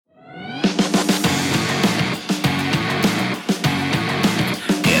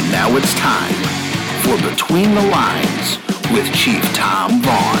it's time for Between the Lines with Chief Tom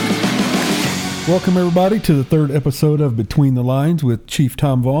Vaughn. Welcome, everybody, to the third episode of Between the Lines with Chief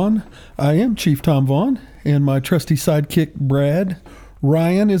Tom Vaughn. I am Chief Tom Vaughn, and my trusty sidekick, Brad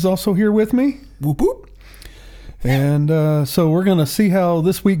Ryan, is also here with me. Whoop, whoop. And so we're going to see how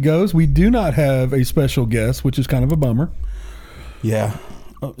this week goes. We do not have a special guest, which is kind of a bummer. Yeah.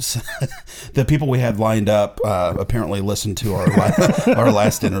 The people we had lined up apparently listened to our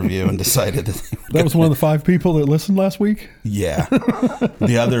last interview and decided that was one of the 5 people that listened last week. Yeah.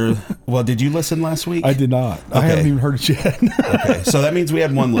 The other, well, did you listen last week? I did not. Okay. I haven't even heard it yet. Okay, so that means we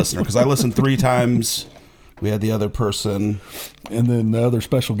had one listener because I listened 3 times. We had the other person, and then the other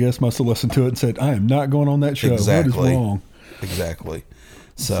special guest must have listened to it and said, "I am not going on that show. Exactly. What is wrong?" Exactly.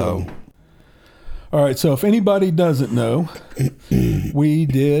 So. All right, so if anybody doesn't know, we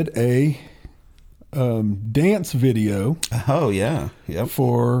did a dance video. Oh, yeah. Yep.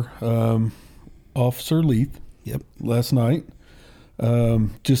 For Officer Leith. Yep. Last night.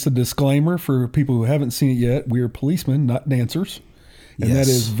 Just a disclaimer for people who haven't seen it yet. We are policemen, not dancers. And yes.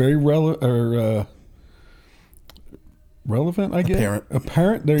 That is very relevant, I guess.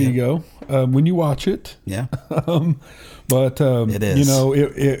 Apparent. There you go. When you watch it. Yeah. But it is. You know,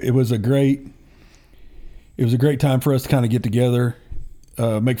 it was a great time for us to kind of get together,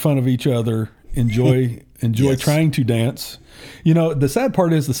 make fun of each other, enjoy Yes. trying to dance. You know, the sad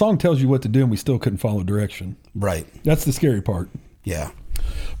part is the song tells you what to do and we still couldn't follow direction. Right. That's the scary part. Yeah.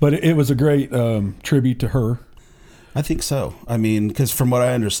 But it was a great tribute to her. I think so. I mean, because from what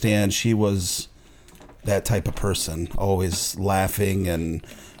I understand, she was that type of person, always laughing and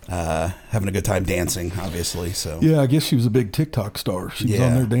having a good time dancing, obviously. So yeah, I guess she was a big TikTok star. She was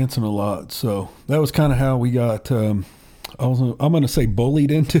on there dancing a lot. So that was kind of how we got, I'm going to say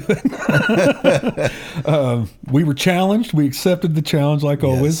bullied into it. We were challenged. We accepted the challenge like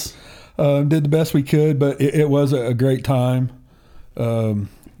always. Did the best we could, but it was a great time.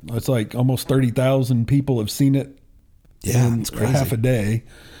 It's like almost 30,000 people have seen it in it's crazy. half a day.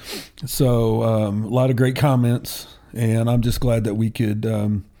 So a lot of great comments, and I'm just glad that we could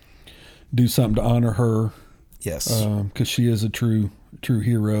do something to honor her. Yes, because she is a true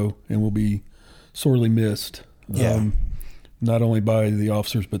hero and will be sorely missed. Yeah. Not only by the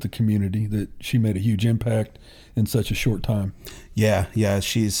officers but the community, that she made a huge impact in such a short time. Yeah. I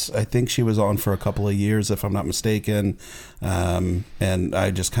think she was on for a couple of years, if I'm not mistaken. And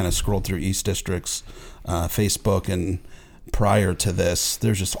I just kind of scrolled through East District's Facebook, and prior to this,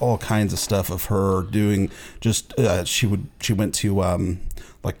 there's just all kinds of stuff of her doing. Just she went to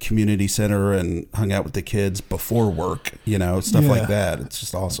like community center and hung out with the kids before work, stuff like that. It's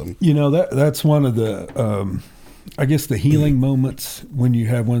just awesome. That's one of the I guess the healing moments when you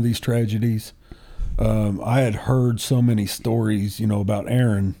have one of these tragedies. I had heard so many stories, about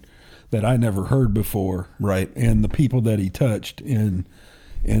Aaron that I never heard before. Right. And the people that he touched in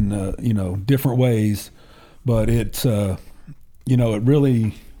different ways. But it's, it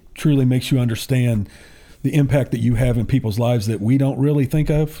really truly makes you understand the impact that you have in people's lives that we don't really think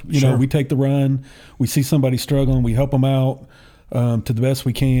of. Sure. We take the run, we see somebody struggling, we help them out to the best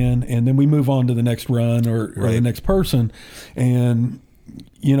we can, and then we move on to the next run or the next person. And,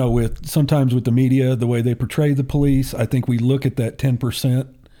 sometimes with the media, the way they portray the police, I think we look at that 10%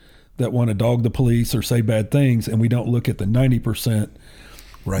 that want to dog the police or say bad things, and we don't look at the 90%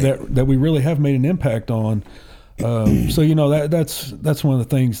 that we really have made an impact on. That's one of the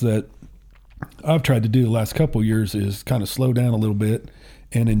things that I've tried to do the last couple of years is kind of slow down a little bit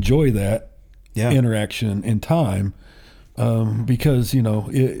and enjoy that interaction in time. Because,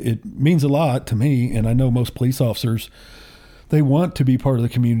 it means a lot to me, and I know most police officers, they want to be part of the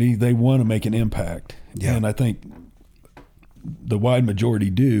community. They want to make an impact. Yeah. And I think the wide majority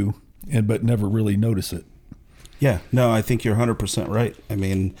do, but never really notice it. Yeah, no, I think you're 100% right. I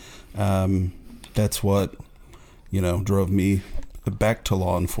mean, that's what, drove me back to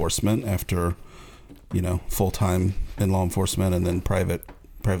law enforcement after, full-time in law enforcement and then private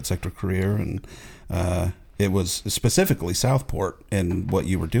sector career. And it was specifically Southport and what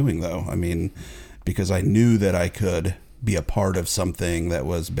you were doing, though. I mean, because I knew that I could be a part of something that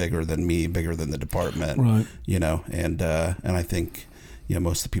was bigger than me, bigger than the department, right. And I think,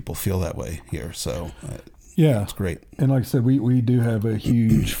 most of the people feel that way here. So yeah, it's great. And like I said, we do have a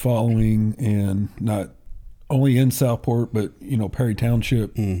huge following, and not only in Southport, but, Perry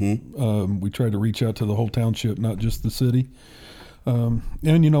Township. Mm-hmm. We try to reach out to the whole township, not just the city. And,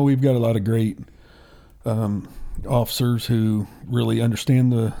 we've got a lot of great officers who really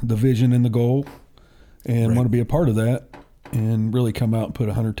understand the vision and the goal and want to be a part of that. and really come out and put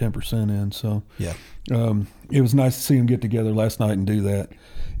 110% in. So Yeah. It was nice to see them get together last night and do that,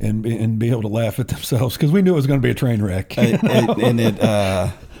 and be able to laugh at themselves, because we knew it was going to be a train wreck.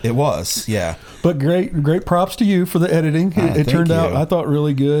 It was, yeah. But great props to you for the editing. It turned out, I thought,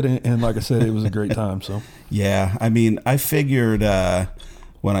 really good, and like I said, it was a great time. So yeah, I mean, I figured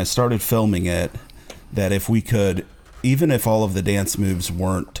when I started filming it that if we could, even if all of the dance moves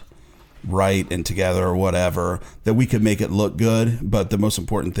weren't right and together or whatever, that we could make it look good. But the most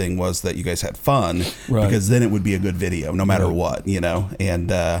important thing was that you guys had fun, right, because then it would be a good video no matter what, you know.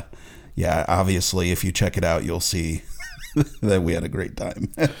 And yeah, obviously if you check it out, you'll see that we had a great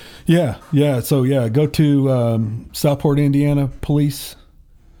time. yeah. So yeah, go to Southport, Indiana Police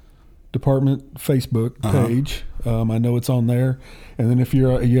Department Facebook page. I know it's on there. And then if you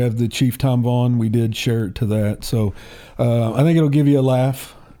have the Chief Tom Vaughn, we did share it to that. So I think it'll give you a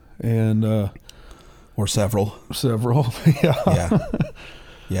laugh. And or several.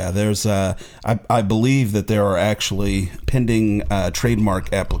 Yeah. There's I believe that there are actually pending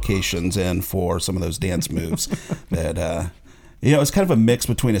trademark applications in for some of those dance moves that it's kind of a mix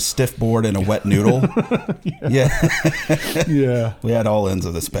between a stiff board and a wet noodle. Yeah. We had all ends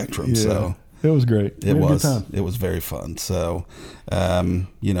of the spectrum. So it was great. It was very fun. So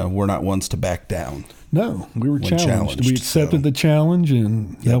we're not ones to back down. No, we were challenged. We accepted the challenge,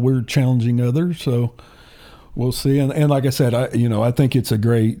 and now we're challenging others. So we'll see. And like I said, I think it's a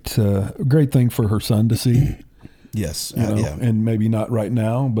great thing for her son to see. Yes, and maybe not right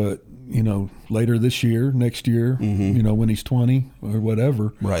now, but later this year, next year, when he's 20 or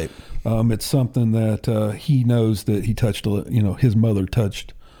whatever. Right. It's something that he knows that he touched. His mother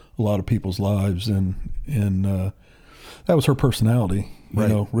touched a lot of people's lives, and that was her personality.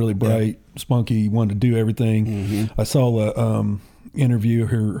 Right. Really bright, spunky, wanted to do everything. I saw the interview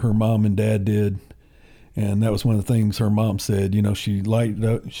her mom and dad did, and that was one of the things her mom said. She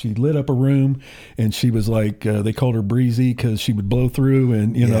lit up a room, and she was like, they called her breezy because she would blow through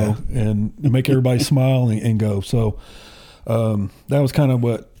and and make everybody smile and go. So that was kind of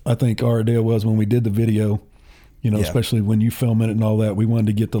what I think our idea was when we did the video. Especially when you film it and all that, we wanted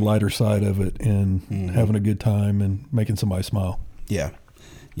to get the lighter side of it and having a good time and making somebody smile.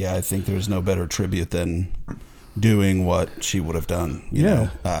 Yeah, I think there's no better tribute than doing what she would have done. You know?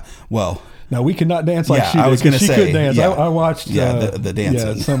 Now we cannot dance like she did. I was going to say, could dance. I watched the dancing.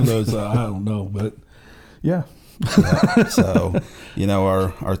 Yeah, some of those. I don't know, but yeah. So,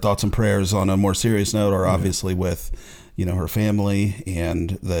 our thoughts and prayers on a more serious note are obviously with, her family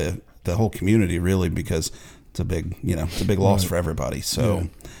and the whole community, really, because it's a big loss for everybody. So,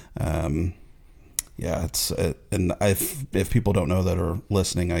 it's and if people don't know that are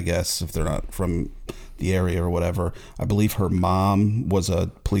listening, I guess if they're not from the area or whatever, I believe her mom was a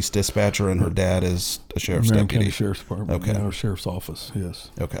police dispatcher and her dad is a sheriff's deputy. County Sheriff's Department. Okay, or sheriff's office.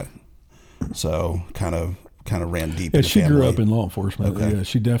 Yes. Okay. So kind of ran deep. Yeah, she grew up in law enforcement. Okay. Yeah,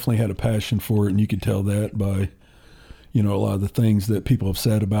 she definitely had a passion for it, and you could tell that by a lot of the things that people have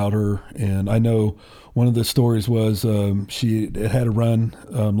said about her. And I know one of the stories was she had a run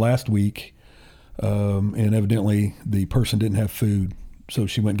last week. And evidently the person didn't have food, so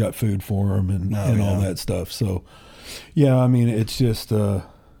she went and got food for him and all that stuff. So, I mean, it's just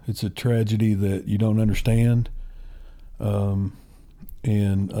it's a tragedy that you don't understand, and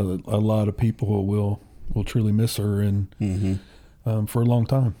a lot of people will truly miss her and for a long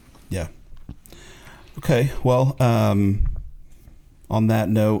time. Yeah. Okay. Well, on that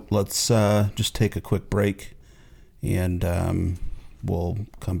note, let's just take a quick break, and we'll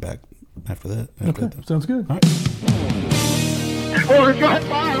come back after that. Okay, sounds good. All right. Oh, we got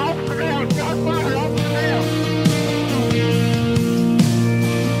fire off the nail.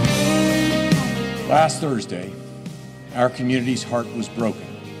 Last Thursday, our community's heart was broken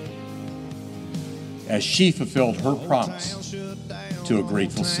as she fulfilled her promise to a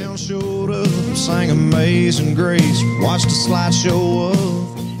grateful city. Sang Amazing Grace, watched a slideshow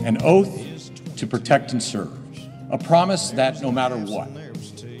of An oath to protect and serve. A promise that no matter what,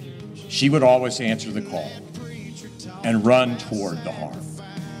 she would always answer the call and run toward the harm,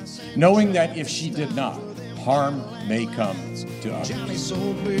 knowing that if she did not, harm may come to others. Johnny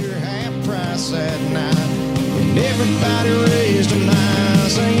sold beer half price that night, and everybody raised an eye,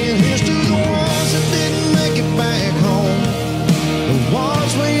 singing here's to the ones that didn't make it back home, the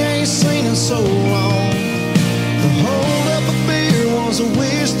ones we ain't seen in so long. The hold up a beer was a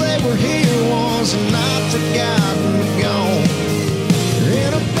wish they were here, ones and not forgotten or gone. They're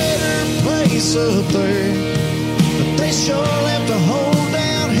in a better place up there, but they sure left a hole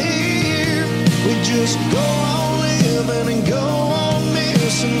down here. We just go on living and go on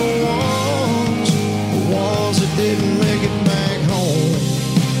missing the ones that didn't make it back.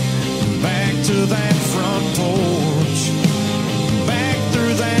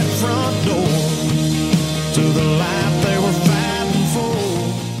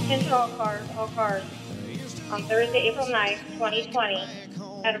 cars. On Thursday, April 9th, 2020,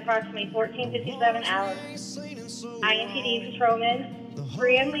 at approximately 14:57 hours, INTD patrolman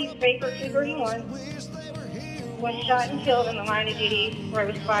Brian Lee Baker 231 was shot and killed in the line of duty for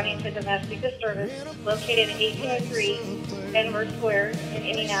responding to domestic disturbance located at 1803 Denver Square in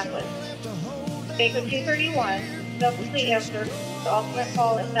Indianapolis. Baker 231 selflessly answered the ultimate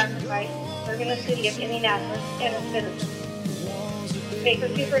call and sacrifice, serving the city of Indianapolis and its citizens. Baker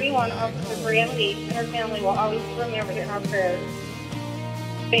 231 Officer Brian Lee and her family will always be remembered in our prayers.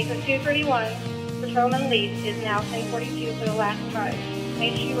 Baker 231 Patrolman Lee is now 1042 for the last time.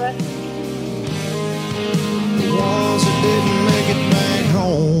 May she rest in peace. The ones that didn't make it back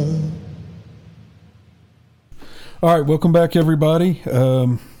home. All right, welcome back, everybody.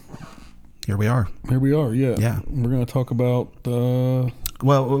 Here we are. Here we are. Yeah. Yeah. We're going to talk about.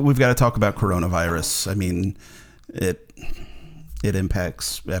 Well, we've got to talk about coronavirus. I mean, it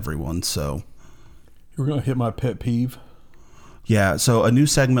impacts everyone. So We're going to hit my pet peeve. yeah. So a new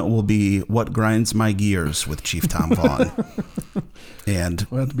segment will be "What Grinds My Gears" with Chief Tom Vaughn. And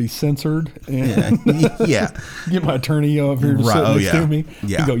We'll have to be censored and yeah, get my attorney over here to sit next to me.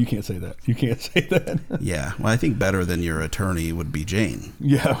 Yeah. And go, you can't say that. You can't say that. yeah. Well, I think better than your attorney would be Jane.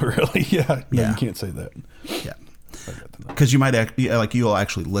 Yeah, really. Yeah. No, Yeah. you can't say that. Yeah, because you might you'll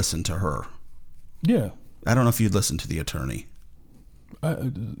actually listen to her. Yeah. I don't know if you'd listen to the attorney.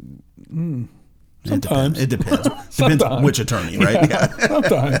 Sometimes. It depends. Depends Sometimes. which attorney, right? Yeah.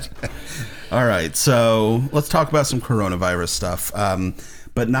 Sometimes. All right. So let's talk about some coronavirus stuff.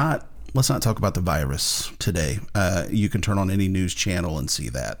 But let's not talk about the virus today. You can turn on any news channel and see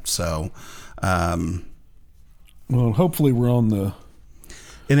that. So, Well, hopefully we're on the.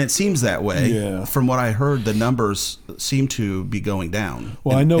 and it seems that way. Yeah. From what I heard, the numbers seem to be going down.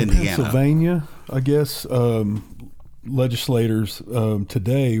 Well, in I know Indiana. Pennsylvania, I guess, legislators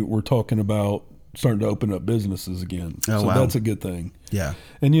today were talking about starting to open up businesses again. Oh, so wow. that's a good thing. Yeah.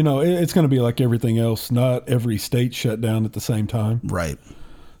 And, it's going to be like everything else. Not every state shut down at the same time. Right.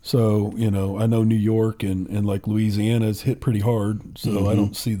 So, I know New York and like Louisiana's hit pretty hard. So Mm-hmm. I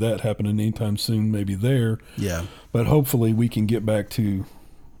don't see that happening anytime soon, maybe there. Yeah. But hopefully we can get back to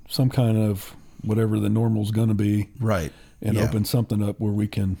some kind of whatever the normal's going to be. Right. And Yeah. open something up where we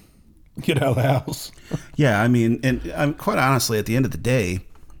can get out of the house. Yeah. I mean, and quite honestly, at the end of the day,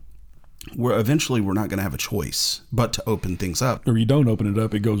 we're not going to have a choice but to open things up. Or you don't open it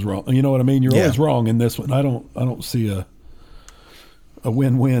up, it goes wrong. You know what I mean? You're Yeah. always wrong in this one. I don't see a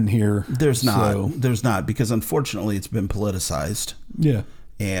win-win here. There's not. So, There's not, because unfortunately it's been politicized, yeah,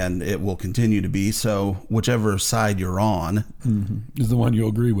 and it will continue to be. So whichever side you're on, is the one you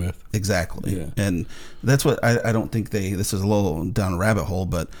agree with. exactly. Yeah. And that's what I don't think this is a little down a rabbit hole,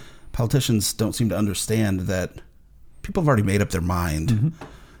 but politicians don't seem to understand that people have already made up their mind. Mm-hmm.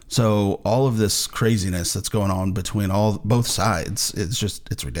 So all of this craziness that's going on between both sides,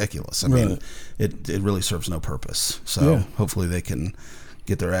 it's ridiculous. I mean, Right. it really serves no purpose. So Yeah. hopefully they can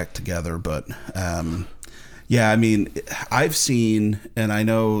get their act together. But yeah, I mean, I've seen, and I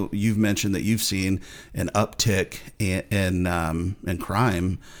know you've mentioned that you've seen an uptick in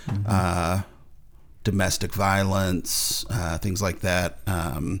crime, domestic violence, things like that.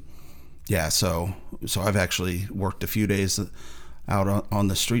 Yeah, so I've actually worked a few days out on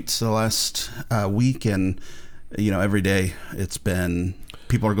the streets the last week, and every day it's been,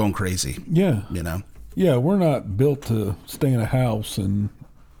 people are going crazy. Yeah. Yeah, we're not built to stay in a house and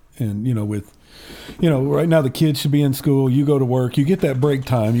with right now the kids should be in school, you go to work, you get that break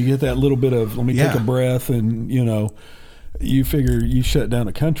time, you get that little bit of let me take a breath, and you figure you shut down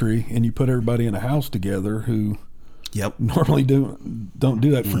a country and you put everybody in a house together who normally don't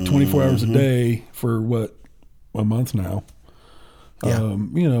do that for 24 hours a day for a month now.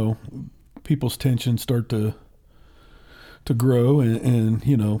 Yeah. People's tensions start to grow and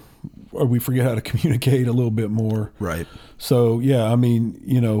or we forget how to communicate a little bit more. Right. So, yeah, I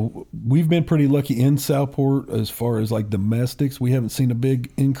mean, we've been pretty lucky in Southport as far as like domestics. We haven't seen a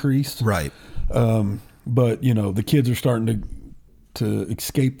big increase. Right. But, the kids are starting to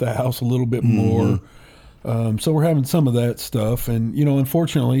escape the house a little bit more. So we're having some of that stuff. And,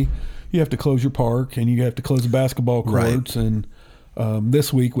 unfortunately, you have to close your park and you have to close the basketball courts. Right. And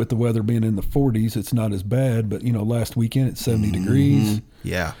this week with the weather being in the 40s, it's not as bad. But, last weekend it's 70 degrees.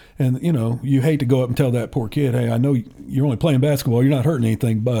 Yeah. And, you hate to go up and tell that poor kid, hey, I know you're only playing basketball. You're not hurting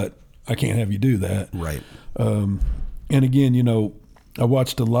anything, but I can't have you do that. Right. And again, I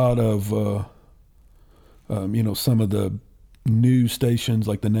watched a lot of, some of the news stations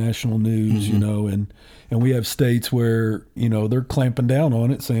like the national news, and we have states where, they're clamping down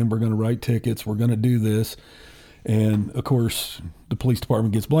on it, saying we're going to write tickets, we're going to do this. And of course, the police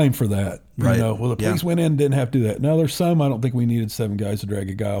department gets blamed for that. Right. You know, well, the police went in and didn't have to do that. Now, there's some, I don't think we needed 7 guys to drag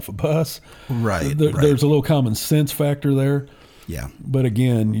a guy off a bus. Right. There's a little common sense factor there. Yeah. But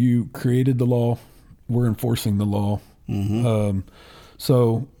again, you created the law. We're enforcing the law.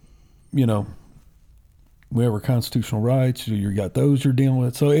 So, you know, we have our constitutional rights. You got those you're dealing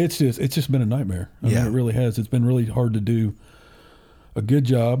with. So it's just been a nightmare. I mean, it really has. It's been really hard to do a good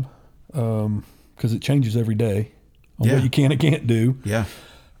job because it changes every day on what you can and can't do. Yeah.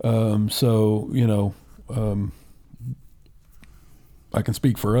 So, you know, I can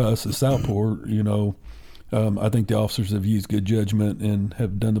speak for us at Southport. You know, I think the officers have used good judgment and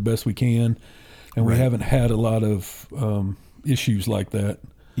have done the best we can. And we haven't had a lot of issues like that.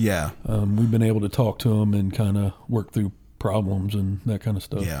 Yeah. We've been able to talk to them and kind of work through problems and that kind of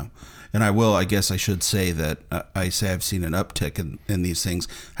stuff. Yeah. And I guess I should say that I've seen an uptick in these things.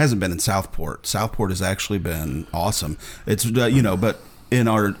 Hasn't been in Southport. Southport has actually been awesome. It's, you know, but in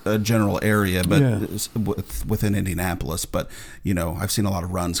our general area, but within Indianapolis. But, you know, I've seen a lot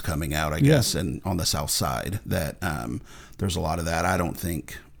of runs coming out, I guess, and on the south side that there's a lot of that.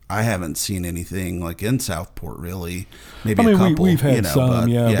 I haven't seen anything like in Southport really. Maybe a couple. We've had some,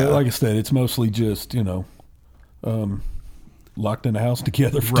 but like I said, it's mostly just, you know, locked in a house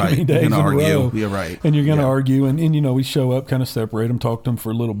together for 20 days in a row. Yeah, right. And you're going to argue, and you know, we show up, kind of separate them, talk to them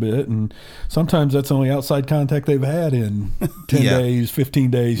for a little bit, and sometimes that's only outside contact they've had in 10 days,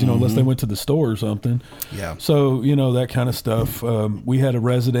 15 days, you know, unless they went to the store or something. Yeah. So, you know, that kind of stuff. We had a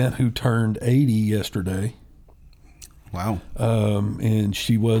resident who turned 80 yesterday. Wow. And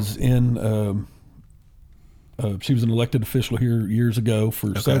she was an elected official here years ago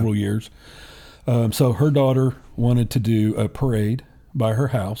for several years. So her daughter wanted to do a parade by her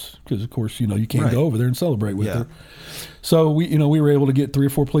house because, of course, you know, you can't go over there and celebrate with her. So we were able to get 3 or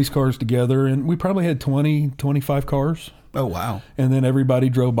 4 police cars together, and we probably had 20, 25 cars. Oh, wow. And then everybody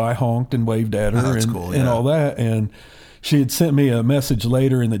drove by, honked and waved at her and all that. And she had sent me a message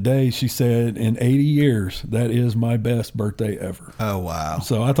later in the day. She said, in 80 years, that is my best birthday ever. Oh, wow.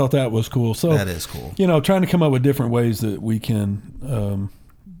 So I thought that was cool. So that is cool. You know, trying to come up with different ways that we can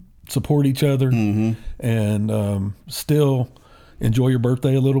support each other and still enjoy your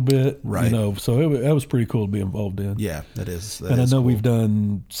birthday a little bit. Right. You know, so that was pretty cool to be involved in. Yeah, that is. And I know we've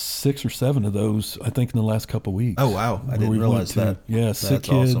done 6 or 7 of those, I think, in the last couple of weeks. Oh, wow. I didn't realize that. Yeah, sick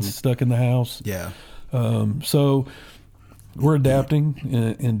kids stuck in the house. Yeah. So we're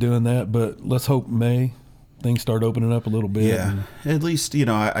adapting and doing that, but let's hope May things start opening up a little bit. Yeah, at least, you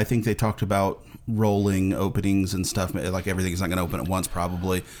know, I think they talked about rolling openings and stuff. Like everything's not going to open at once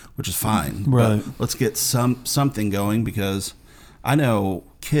probably, which is fine. Right. But let's get something going because I know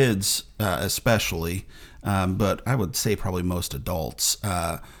kids especially, but I would say probably most adults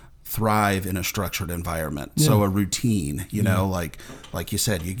thrive in a structured environment. Yeah. So a routine, you know, like you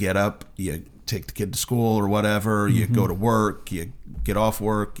said, you get up, you take the kid to school or whatever, you go to work, you get off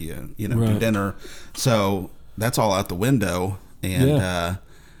work, you know, do dinner. So that's all out the window. And,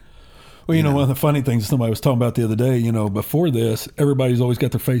 well, you know, one of the funny things somebody was talking about the other day, you know, before this, everybody's always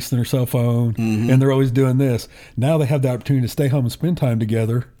got their face in their cell phone and they're always doing this. Now they have the opportunity to stay home and spend time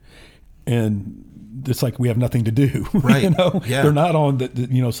together, and it's like we have nothing to do. Right. You know, they're not on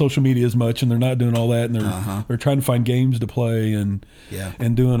the social media as much, and they're not doing all that, and they're trying to find games to play and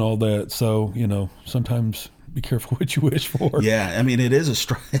doing all that. So, you know, sometimes be careful what you wish for. Yeah, I mean, it is a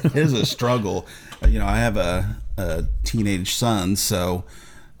struggle. You know, I have a teenage son, so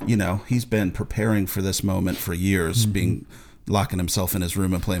you know, he's been preparing for this moment for years, locking himself in his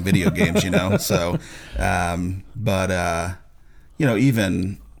room and playing video games, you know. So, but you know,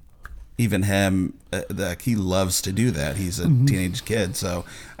 even him, he loves to do that. He's a teenage kid, so,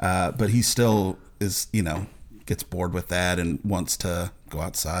 but he still is, you know, gets bored with that and wants to go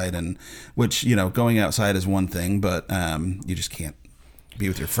outside, and which, you know, going outside is one thing, but you just can't be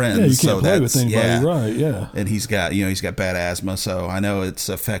with your friends. Yeah, you can't play with anybody, right? Yeah. And he's got bad asthma, so I know it's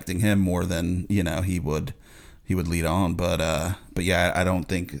affecting him more than, you know, he would lead on. But yeah, I don't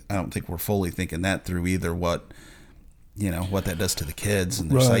think we're fully thinking that through either. What that does to the kids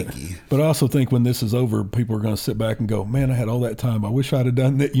and their psyche. But I also think when this is over, people are going to sit back and go, "Man, I had all that time. I wish I'd have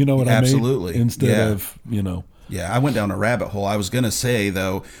done that." You know what I mean? Absolutely. Instead of, you know. Yeah, I went down a rabbit hole. I was going to say,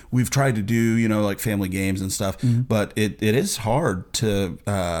 though, we've tried to do, you know, like family games and stuff, but it is hard to,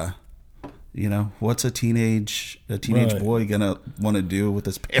 you know, what's a teenage boy going to want to do with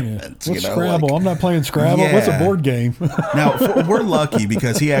his parents? What's you know, Scrabble? Like, I'm not playing Scrabble. What's a board game? Now, we're lucky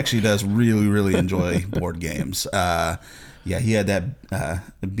because he actually does really, really enjoy board games. Yeah, he had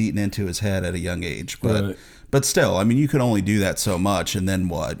that beaten into his head at a young age. But still, I mean, you can only do that so much, and then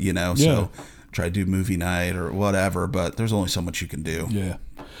what, you know? So try to do movie night or whatever, but there's only so much you can do. Yeah.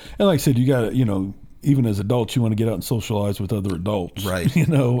 And like I said, you got to, even as adults, you want to get out and socialize with other adults. Right.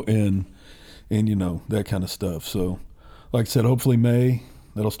 And that kind of stuff. So, like I said, hopefully May,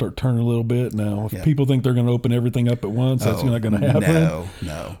 that'll start turning a little bit. Now, if people think they're going to open everything up at once, that's not going to happen.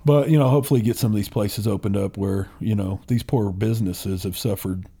 No. But, hopefully get some of these places opened up where, these poor businesses have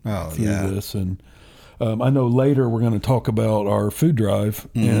suffered through this. And I know later we're going to talk about our food drive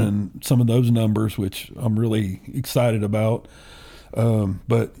and some of those numbers, which I'm really excited about.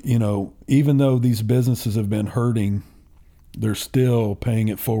 But, even though these businesses have been hurting, they're still paying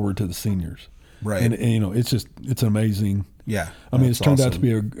it forward to the seniors. Right. And it's amazing. Yeah. I mean, it's turned out to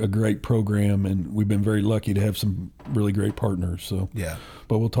be a great program, and we've been very lucky to have some really great partners. So, yeah.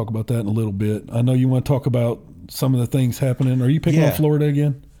 But we'll talk about that in a little bit. I know you want to talk about some of the things happening. Are you picking on Florida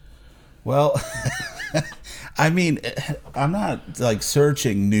again? Well, I mean, I'm not like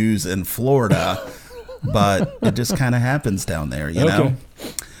searching news in Florida, but it just kind of happens down there, you know?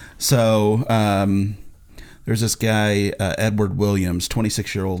 So, there's this guy, Edward Williams,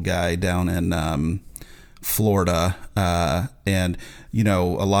 26-year-old guy down in Florida, and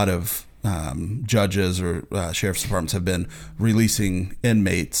a lot of judges or sheriff's departments have been releasing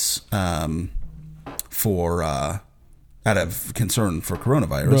inmates for out of concern for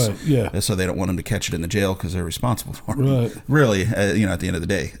coronavirus. Right, yeah. So they don't want them to catch it in the jail because they're responsible for it. Right. Really, at the end of the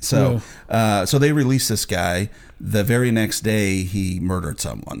day. So, so they released this guy. The very next day, he murdered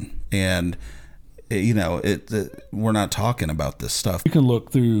someone, and we're not talking about this stuff. You can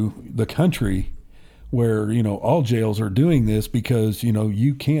look through the country where, all jails are doing this because,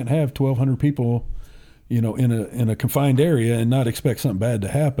 you can't have 1,200 people, in a confined area and not expect something bad to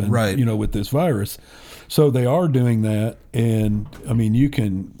happen, right. With this virus. So they are doing that. And I mean, you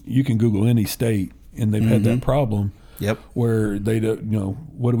can Google any state and they've had that problem. Yep. Where they don't,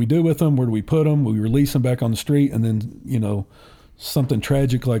 what do we do with them? Where do we put them? We release them back on the street, and then, something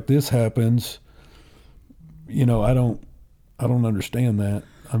tragic like this happens. I don't understand that.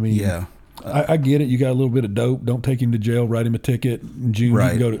 I mean, yeah. I get it. You got a little bit of dope. Don't take him to jail. Write him a ticket in June.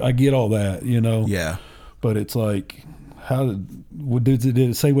 Right. You can go I get all that, Yeah. But it's like, did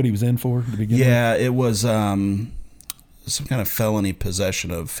it say what he was in for at the beginning? Yeah, it was some kind of felony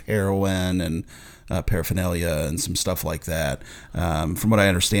possession of heroin and paraphernalia and some stuff like that. From what I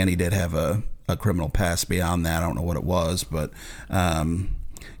understand, he did have a criminal past beyond that. I don't know what it was, but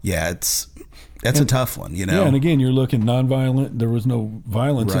that's a tough one, Yeah, and again, you're looking nonviolent. There was no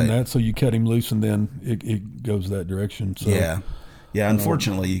violence right. in that, so you cut him loose, and then it goes that direction. So, yeah.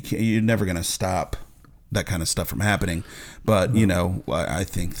 Unfortunately, you're never going to stop that kind of stuff from happening. But I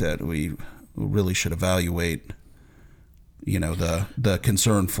think that we really should evaluate, the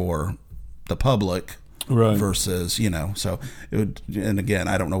concern for the public. Right. Versus, so it would, and again,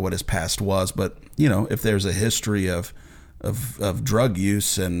 I don't know what his past was, but if there's a history of drug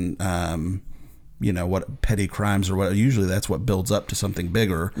use and what petty crimes or what, usually that's what builds up to something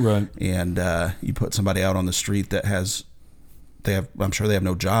bigger. Right. And you put somebody out on the street that I'm sure they have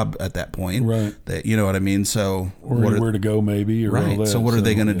no job at that point. Right. That, you know what I mean? So or where to go maybe, or right. all that. So what are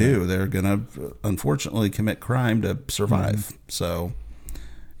they going to do? They're going to unfortunately commit crime to survive. Mm-hmm. So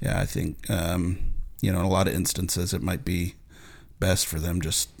yeah, I think in a lot of instances it might be best for them,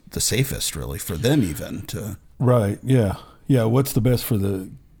 just the safest really for them even to. Right. Yeah. Yeah. What's the best for the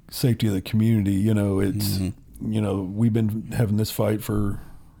safety of the community? It's, we've been having this fight for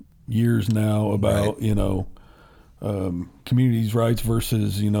years now about, right. Communities' rights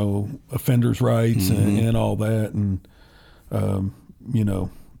versus, offenders' rights and all that. And,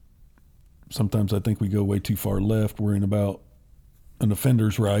 sometimes I think we go way too far left worrying about an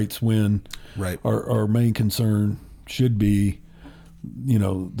offender's rights when right. our main concern should be,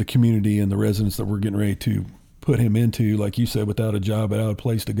 the community and the residents that we're getting ready to put him into, like you said, without a job, without a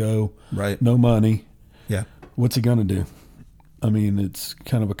place to go, right? No money. Yeah. What's he going to do? I mean, it's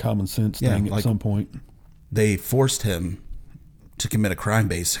kind of a common sense thing at some point. They forced him to commit a crime,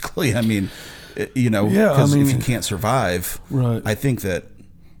 basically. I mean, if you can't survive, right. I think that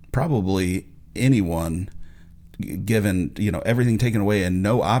probably anyone, given, everything taken away and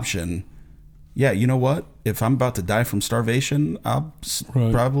no option, yeah, you know what? If I'm about to die from starvation, I'll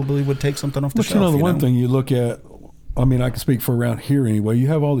probably would take something off the shelf. The one thing you look at, I mean, I can speak for around here anyway. You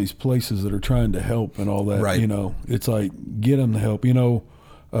have all these places that are trying to help and all that. Right. It's like, get them the help.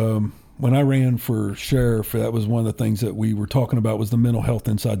 When I ran for sheriff, that was one of the things that we were talking about was the mental health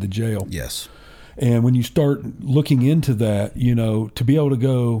inside the jail. Yes. And when you start looking into that, to be able to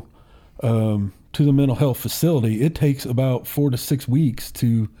go to the mental health facility, it takes about 4 to 6 weeks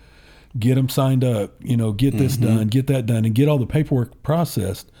to get them signed up, get this done, get that done, and get all the paperwork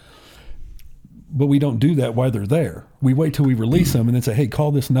processed. But we don't do that while they're there. We wait till we release them and then say, hey,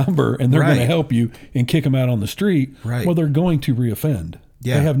 call this number and they're Right. going to help you and kick them out on the street. Right. Well, they're going to reoffend.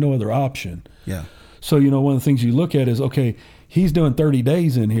 Yeah. They have no other option. Yeah. So, one of the things you look at is, okay, he's doing 30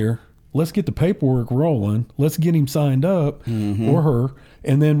 days in here. Let's get the paperwork rolling. Let's get him signed up or her.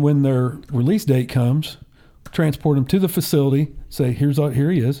 And then when their release date comes, transport him to the facility, say,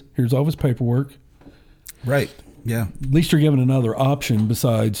 here he is. Here's all of his paperwork. Right. Yeah. At least you're given another option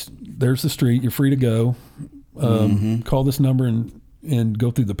besides there's the street. You're free to go. Call this number and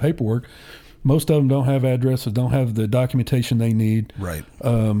go through the paperwork. Most of them don't have addresses, don't have the documentation they need. Right.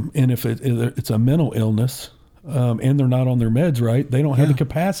 And if it's a mental illness and they're not on their meds right, they don't have the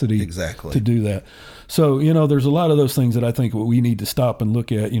capacity Exactly. to do that. So, there's a lot of those things that I think we need to stop and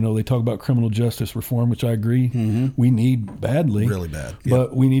look at. They talk about criminal justice reform, which I agree we need badly. Really bad. Yeah.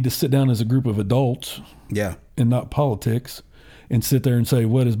 But we need to sit down as a group of adults Yeah. and not politics and sit there and say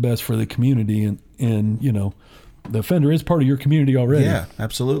what is best for the community. And the offender is part of your community already. Yeah,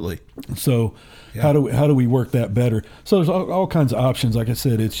 absolutely. So how do we work that better? So there's all kinds of options. Like I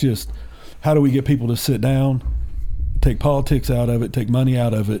said, it's just how do we get people to sit down, take politics out of it, take money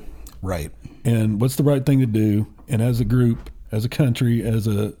out of it, Right. and what's the right thing to do? And as a group, as a country, as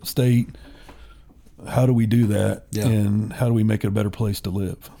a state, how do we do that? Yeah. And how do we make it a better place to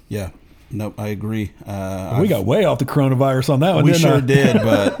live? Yeah. Nope, I agree. We got way off the coronavirus on that one. We didn't sure I? did,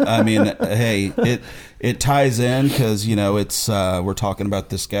 but I mean, hey, it ties in because it's we're talking about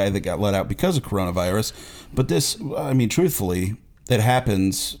this guy that got let out because of coronavirus, but this, I mean, truthfully, it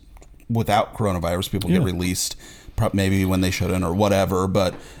happens without coronavirus. People get released, maybe when they shouldn't or whatever.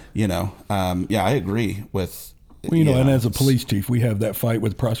 But I agree with. Well, and as a police chief, we have that fight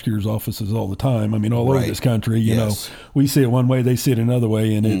with prosecutors' offices all the time. I mean, all over this country, you know, we see it one way, they see it another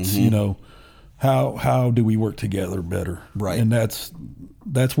way, and it's, how do we work together better? Right. And that's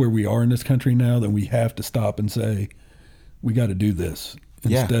where we are in this country now, that we have to stop and say, we got to do this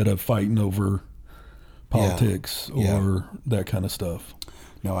instead of fighting over politics or that kind of stuff.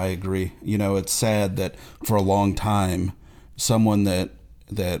 No, I agree. It's sad that for a long time, someone that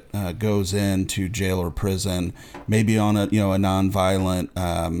goes into jail or prison, maybe on a nonviolent,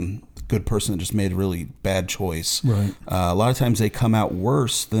 good person that just made a really bad choice. Right. A lot of times they come out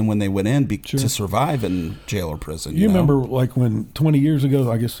worse than when they went in to survive in jail or prison. You remember like when 20 years ago,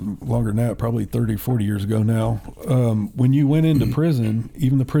 I guess longer than that, probably 30, 40 years ago now, when you went into prison,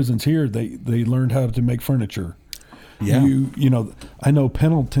 even the prisons here, they learned how to make furniture. Yeah. I know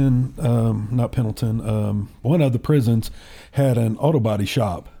Pendleton, not Pendleton, one of the prisons had an auto body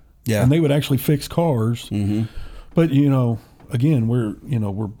shop. Yeah. And they would actually fix cars. Mm-hmm. But, again,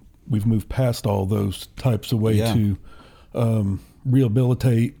 we've moved past all those types of way to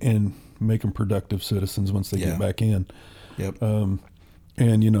rehabilitate and make them productive citizens once they get back in. Yep. And,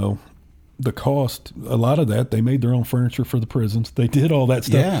 the cost, a lot of that, they made their own furniture for the prisons. They did all that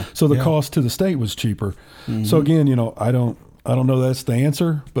stuff. Yeah, so the cost to the state was cheaper. Mm-hmm. So again, I don't know that's the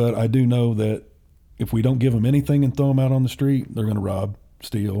answer, but I do know that if we don't give them anything and throw them out on the street, they're going to rob,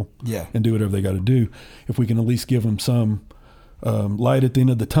 steal, and do whatever they got to do. If we can at least give them some light at the end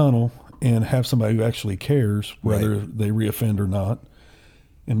of the tunnel and have somebody who actually cares whether they reoffend or not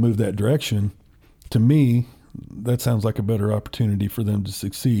and move that direction, to me, that sounds like a better opportunity for them to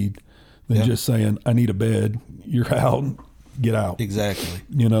succeed than just saying, I need a bed, you're out, get out. Exactly.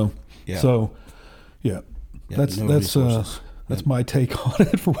 Yeah. So, that's my take on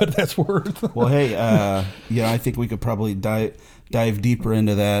it for what that's worth. Well, hey, I think we could probably dive deeper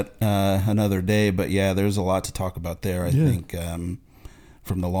into that another day. But there's a lot to talk about there. I think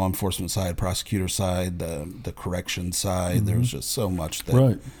from the law enforcement side, prosecutor side, the correction side, there's just so much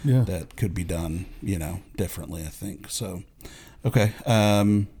that could be done, differently. I think so. Okay.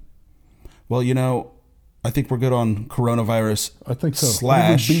 Well, I think we're good on coronavirus. I think so. /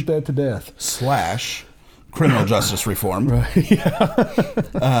 we beat that to death. / criminal justice reform. Right. Yeah.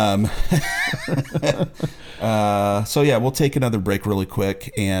 We'll take another break really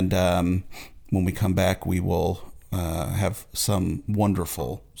quick, and when we come back, we will have some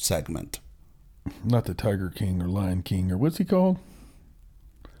wonderful segment. Not the Tiger King or Lion King, or what's he called?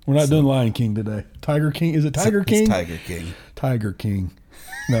 We're not doing Lion King today. Tiger King? Is it Tiger King? It's Tiger King. Tiger King.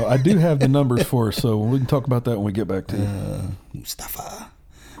 No, I do have the numbers for us, so we can talk about that when we get back to it. Mustafa.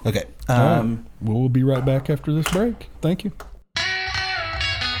 Okay. Well, we'll be right back after this break. Thank you.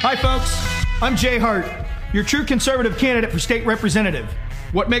 Hi, folks. I'm Jay Hart, your true conservative candidate for state representative.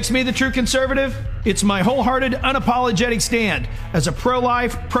 What makes me the true conservative? It's my wholehearted, unapologetic stand as a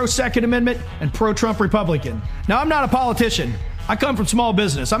pro-life, pro-Second Amendment, and pro-Trump Republican. Now, I'm not a politician. I come from small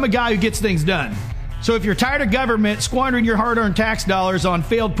business. I'm a guy who gets things done. So if you're tired of government squandering your hard-earned tax dollars on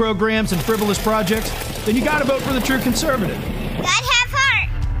failed programs and frivolous projects, then you got to vote for the True Conservative. God have heart.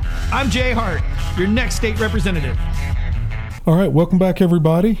 I'm Jay Hart, your next state representative. All right, welcome back,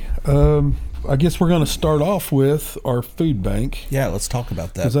 everybody. I guess we're going to start off with our food bank. Yeah, let's talk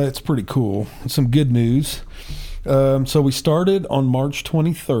about that. Because that's pretty cool. Some good news. So we started on March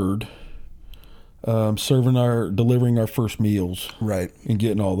 23rd, delivering our first meals. Right. And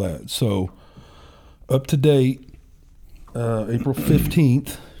getting all that. So up to date, April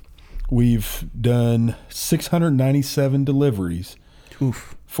 15th, we've done 697 deliveries.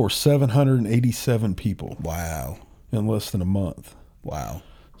 Oof. For 787 people. Wow. In less than a month. Wow.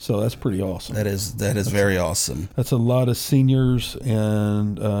 So that's pretty awesome. That is very awesome. That's a lot of seniors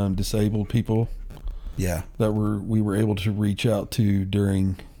and disabled people. Yeah. That we were able to reach out to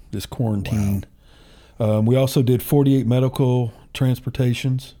during this quarantine. Wow. We also did 48 medical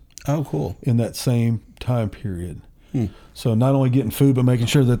transportations. Oh, cool. In that same time period. So not only getting food, but making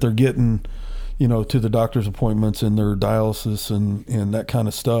sure that they're getting, to the doctor's appointments and their dialysis and that kind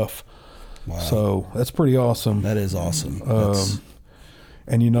of stuff. Wow. So that's pretty awesome. That is awesome.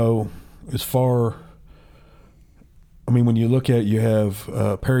 And when you look at it, you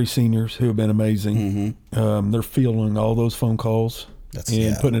have Perry seniors who have been amazing. Mm-hmm. They're fielding all those phone calls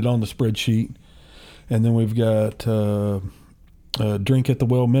putting it on the spreadsheet. And then we've got Drink at the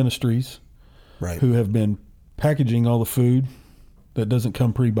Well Ministries, right, who have been packaging all the food that doesn't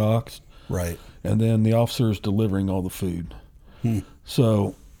come pre-boxed. Right. And then the officers delivering all the food.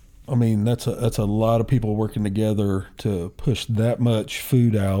 So, that's a lot of people working together to push that much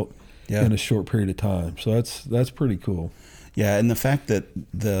food out in a short period of time. So that's pretty cool. Yeah, and the fact that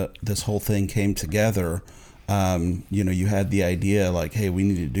this whole thing came together, you had the idea like, hey, we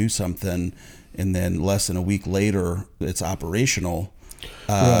need to do something, and then less than a week later, it's operational.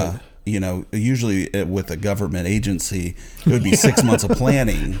 Right. Usually with a government agency, it would be 6 months of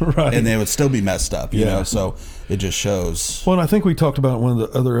planning, right, and they would still be messed up, you know, so it just shows. Well, and I think we talked about in one of the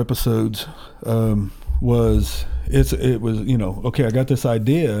other episodes, it was, okay, I got this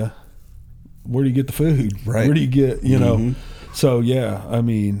idea. Where do you get the food? Right. Where do you get, Mm-hmm. So, yeah,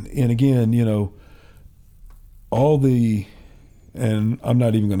 and again, all the, and I'm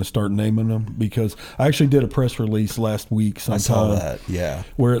not even going to start naming them because I actually did a press release last week sometime. I saw that, yeah.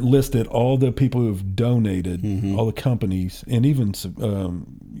 Where it listed all the people who have donated, all the companies, and even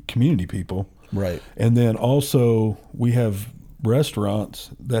community people. Right. And then also we have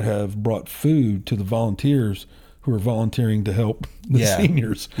restaurants that have brought food to the volunteers who are volunteering to help the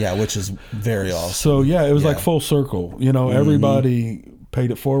seniors. Yeah, which is very awesome. So, it was like full circle. Everybody paid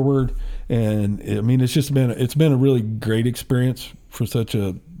it forward. And it's been a really great experience for such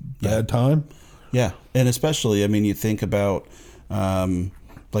a bad time. Yeah. And especially, you think about,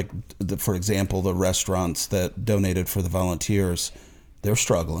 for example, the restaurants that donated for the volunteers, they're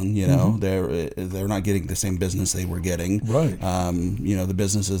struggling, they're not getting the same business they were getting. Right. The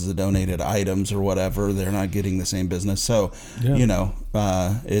businesses that donated items or whatever, they're not getting the same business. So,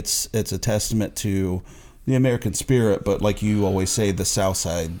 it's a testament to the American spirit, but like you always say, the South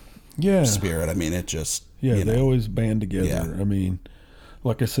Side spirit. It just they always band together. Yeah.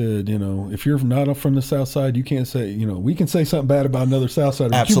 Like I said, if you're not from the South Side, you can't say, we can say something bad about another South Side,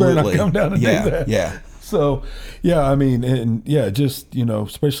 but absolutely, you better not come down and do that. Yeah. So,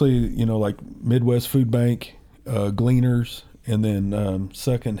 especially, like Midwest Food Bank, Gleaners, and then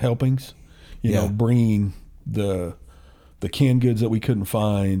Second Helpings, bringing the canned goods that we couldn't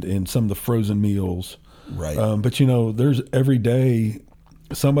find and some of the frozen meals. Right. But there's every day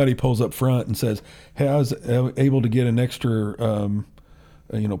somebody pulls up front and says, hey, I was able to get an extra,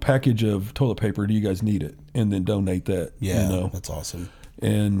 package of toilet paper. Do you guys need it? And then donate that. Yeah. That's awesome.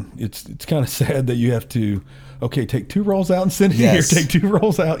 And it's kind of sad that you have to, take 2 rolls out and send it here. Take 2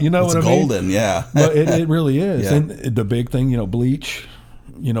 rolls out. It's what I mean? Golden. Yeah. But it really is. Yeah. And the big thing, bleach,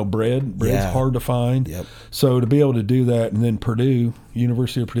 bread's hard to find. Yep. So to be able to do that, and then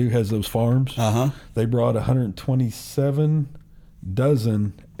University of Purdue has those farms. They brought 127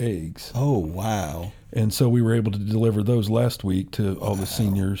 dozen eggs. Oh, wow. And so we were able to deliver those last week to all the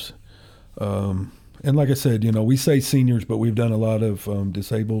seniors. And like I said, we say seniors, but we've done a lot of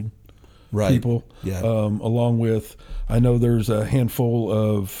disabled people. Yeah. Along with, I know there's a handful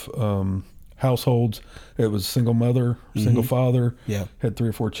of households. It was single mother, single father, had 3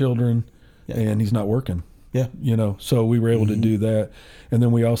 or 4 children, and he's not working. Yeah. So we were able to do that. And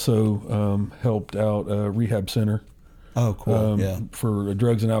then we also helped out a rehab center. Oh, cool. For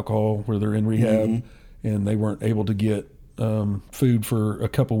drugs and alcohol where they're in rehab and they weren't able to get food for a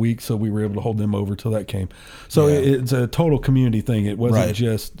couple weeks, so we were able to hold them over till that came. So it's a total community thing. It wasn't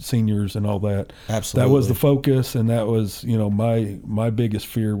just seniors and all that. Absolutely. That was the focus, and that was, you know, my biggest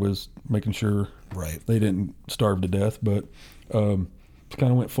fear was making sure they didn't starve to death. But it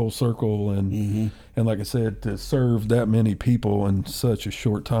kind of went full circle, and like I said, to serve that many people in such a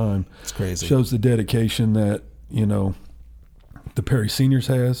short time, it's crazy. Shows the dedication that, you know, the Perry Seniors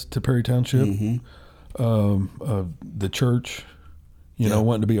has to Perry Township. The church, you know,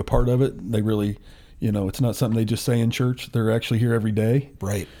 wanting to be a part of it. They really, you know, it's not something they just say in church. They're actually here every day.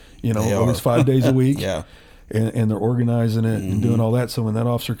 Right. You know, always 5 days a week. Yeah. And they're organizing it and doing all that. So when that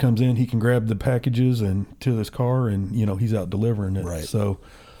officer comes in, he can grab the packages and to his car, and, you know, he's out delivering it. Right. So,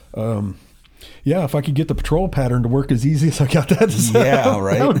 yeah, if I could get the patrol pattern to work as easy as I got that to set up,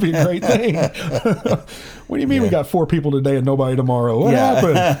 right. that would be a great thing. What do you mean we got 4 people today and nobody tomorrow? What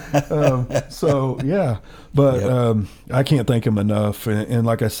happened? So, yeah. But I can't thank them enough. And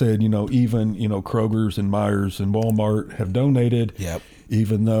like I said, you know, even, you know, Kroger's and Myers and Walmart have donated,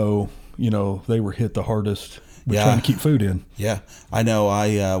 even though, you know, they were hit the hardest with trying to keep food in. Yeah. I know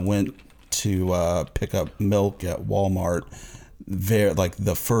I went to pick up milk at Walmart like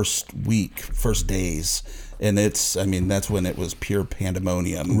the first days, and that's when it was pure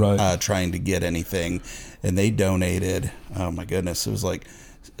pandemonium, trying to get anything, and they donated, oh my goodness, it was like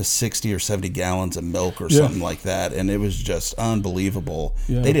 60 or 70 gallons of milk or something like that, and it was just unbelievable.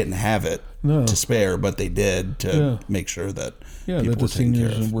 They didn't have it to spare, but they did to make sure that people that the were taken care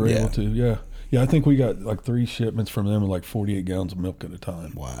seniors of. were able to. Yeah, I think we got like 3 shipments from them, and like 48 gallons of milk at a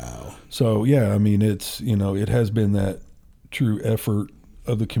time. Wow. So yeah, I mean, it's, you know, it has been that true effort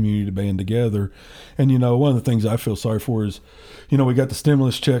of the community to band together. And, you know, one of the things I feel sorry for is, you know, we got the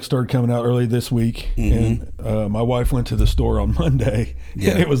stimulus check started coming out early this week, and my wife went to the store on Monday,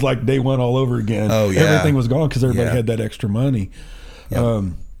 and it was like day one all over again. Oh, yeah. Everything was gone because everybody had that extra money. Yep.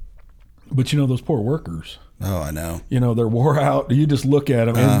 But, you know, those poor workers. Oh, I know. You know, they're wore out. You just look at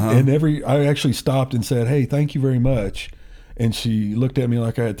them, and I actually stopped and said, "Hey, thank you very much." And she looked at me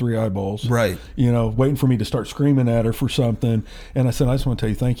like I had 3 eyeballs. Right. You know, waiting for me to start screaming at her for something. And I said, I just want to tell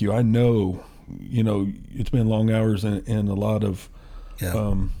you thank you. I know, you know, it's been long hours and a lot of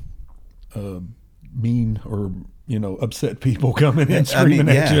mean or, you know, upset people coming in screaming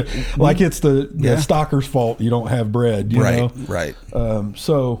at you. Like it's the stocker's fault you don't have bread, you know? Right.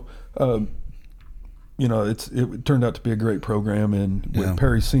 You know, it turned out to be a great program. And with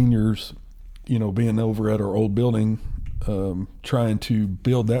Perry Seniors, you know, being over at our old building, trying to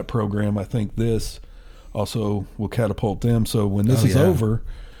build that program, I think this also will catapult them. So when this is over,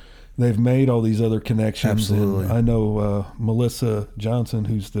 they've made all these other connections. Absolutely. And I know Melissa Johnson,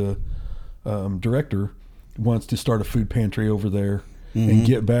 who's the director, wants to start a food pantry over there and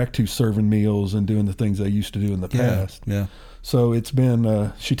get back to serving meals and doing the things they used to do in the past. Yeah. So it's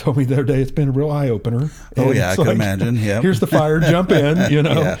been, she told me the other day, it's been a real eye-opener. Oh, yeah, I can imagine. Yeah. Here's the fire, jump in, you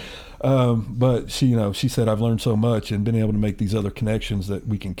know. But she, you know, she said, I've learned so much and been able to make these other connections that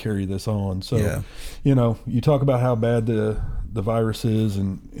we can carry this on. So, you know, you talk about how bad the virus is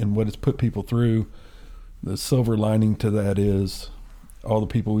and what it's put people through. The silver lining to that is all the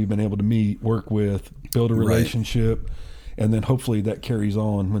people we've been able to meet, work with, build a relationship, and then hopefully that carries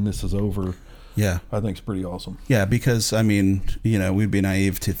on when this is over. Yeah. I think it's pretty awesome. Yeah, because, I mean, you know, we'd be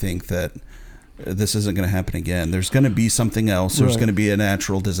naive to think that this isn't going to happen again. There's going to be something else. There's going to be a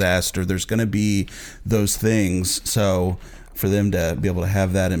natural disaster. There's going to be those things. So for them to be able to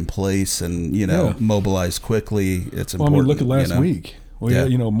have that in place and, you know, mobilize quickly, it's important. Well, I mean, look at last week. We had,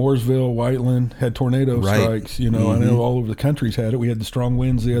 you know, Mooresville, Whiteland had tornado strikes. You know, I know all over the country's had it. We had the strong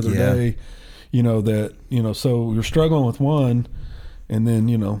winds the other day. You know, that, you know, so you're struggling with one, and then,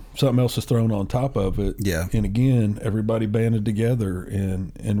 you know, something else is thrown on top of it. Yeah. And again, everybody banded together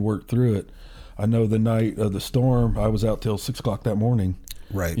and worked through it. I know the night of the storm, I was out till 6 o'clock that morning.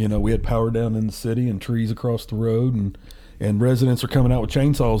 Right. You know, we had power down in the city and trees across the road, and residents are coming out with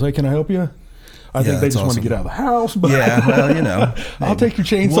chainsaws. Hey, can I help you? I think they just want to get out of the house. But well, you know. I'll take your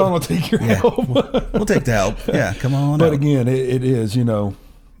chainsaw and I'll take your help. We'll take the help. Yeah, come on. But again, it is, you know,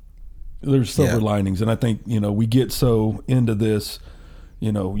 there's silver linings. And I think, you know, we get so into this,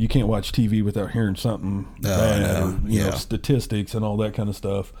 you know, you can't watch TV without hearing something bad or, you know, statistics and all that kind of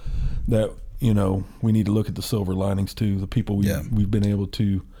stuff that, you know, we need to look at the silver linings too. The people we've been able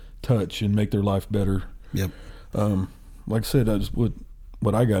to touch and make their life better. Yep. Like I said, I just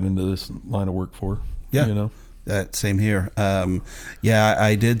what I got into this line of work for. Yeah. You know. Same here.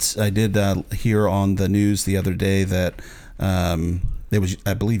 I did hear on the news the other day that it was,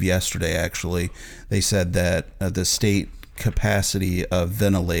 I believe yesterday actually, they said that the state capacity of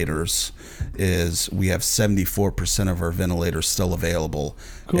ventilators is we have 74% of our ventilators still available.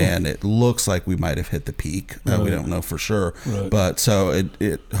 Cool. And it looks like we might have hit the peak. We don't know for sure. Right. But so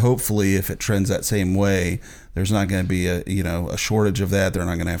it hopefully if it trends that same way, there's not going to be a shortage of that. They're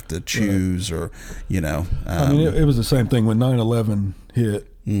not going to have to choose or. I mean, it was the same thing when 9/11 hit.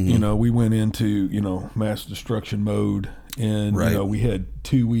 Mm-hmm. We went into mass destruction mode. And, we had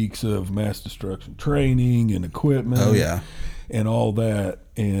 2 weeks of mass destruction training and equipment. Oh, yeah. And all that.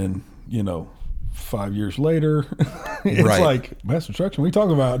 And, 5 years later, it's like mass destruction. What are you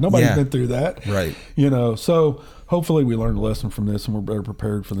talking about? Nobody's been through that. Right. So hopefully we learned a lesson from this and we're better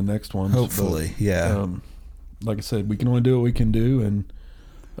prepared for the next ones. Hopefully, like I said, we can only do what we can do. And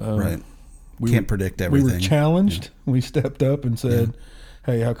we can't predict everything. We were challenged. Yeah. We stepped up and said,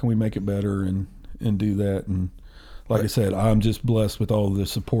 hey, how can we make it better and do that? And like I said, I'm just blessed with all the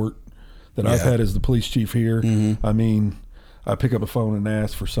support that I've had as the police chief here. Mm-hmm. I mean, I pick up a phone and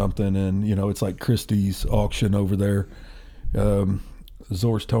ask for something, and it's like Christie's auction over there.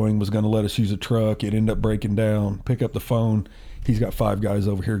 Zor's Towing was going to let us use a truck. It ended up breaking down. Pick up the phone. He's got 5 guys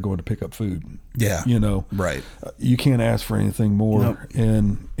over here going to pick up food. Yeah, right. You can't ask for anything more, nope.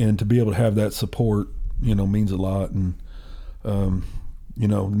 and to be able to have that support, means a lot. And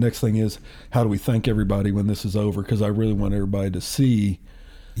next thing is, how do we thank everybody when this is over? Because I really want everybody to see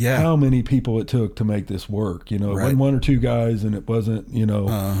how many people it took to make this work. It wasn't 1 or 2 guys, and it wasn't,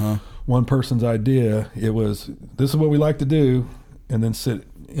 one person's idea. It was, this is what we like to do, and then sit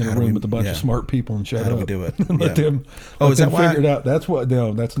in a room with a bunch of smart people and shut up. How do we do it? Let them figure it out.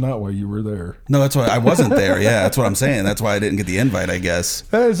 That's not why you were there. No, that's why I wasn't there. Yeah, that's what I'm saying. That's why I didn't get the invite, I guess.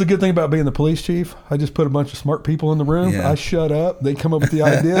 It's a good thing about being the police chief. I just put a bunch of smart people in the room. Yeah. I shut up. They come up with the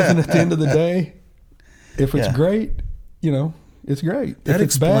ideas, and at the end of the day, if it's great, it's great. That if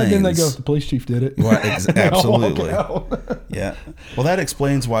it's bad, then they go, the police chief did it. Well, absolutely. Yeah. Well, that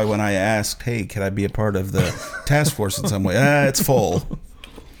explains why when I asked, hey, can I be a part of the task force in some way? It's full.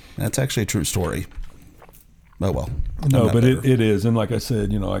 That's actually a true story. Oh, well. No, but it is. And like I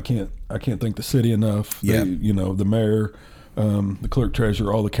said, I can't thank the city enough. Yeah. The mayor, the clerk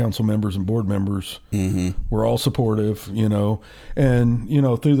treasurer, all the council members and board members were all supportive,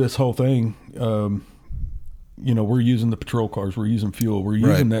 and, through this whole thing, we're using the patrol cars, we're using fuel, we're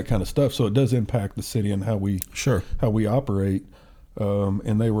using that kind of stuff. So it does impact the city and how we operate.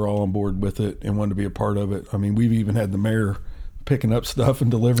 And they were all on board with it and wanted to be a part of it. I mean, we've even had the mayor picking up stuff and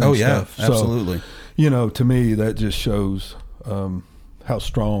delivering stuff. Oh, yeah, absolutely. So, to me, that just shows how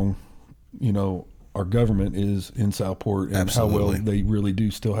strong, our government is in Southport and how well they really do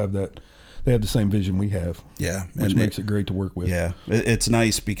still have that. They have the same vision we have. Yeah. Which makes it great to work with. Yeah. It's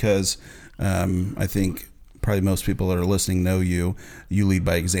nice because I think probably most people that are listening know you lead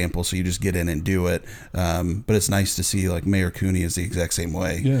by example, so you just get in and do it. But it's nice to see like Mayor Cooney is the exact same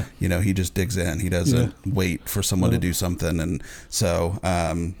way. Yeah. He just digs in. He doesn't wait for someone to do something. And so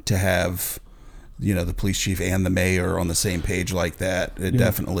to have, the police chief and the mayor on the same page like that, it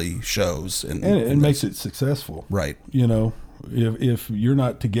definitely shows. And it makes it successful. Right. If you're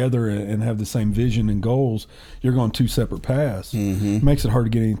not together and have the same vision and goals, you're going 2 separate paths. Mm-hmm. It makes it hard to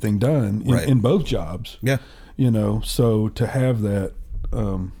get anything done in both jobs. Yeah. So to have that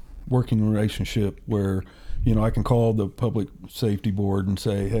working relationship where, I can call the public safety board and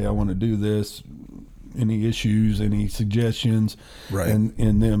say, hey, I want to do this. Any issues, any suggestions,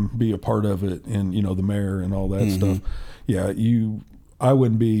 and them be a part of it, and the mayor and all that stuff. Yeah, I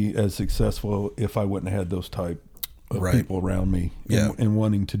wouldn't be as successful if I wouldn't have had those type of people around me and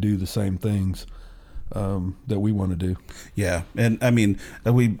wanting to do the same things that we want to do. Yeah. And I mean,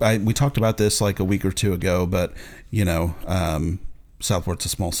 we talked about this like a week or 2 ago, but Southport's a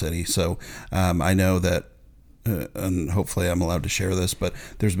small city. So I know that, and hopefully I'm allowed to share this, but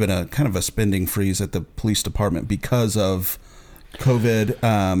there's been a kind of a spending freeze at the police department because of COVID.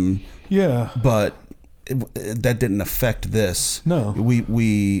 But that didn't affect this. No.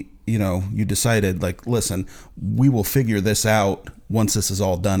 We you decided like, listen, we will figure this out once this is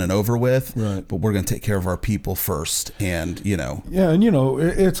all done and over with, but we're going to take care of our people first. And, Yeah. And,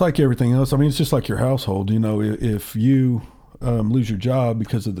 it's like everything else. I mean, it's just like your household, if you lose your job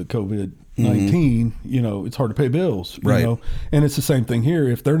because of the COVID-19, it's hard to pay bills, you know, and it's the same thing here.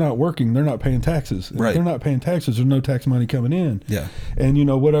 If they're not working, they're not paying taxes. If they're not paying taxes, there's no tax money coming in. Yeah. And,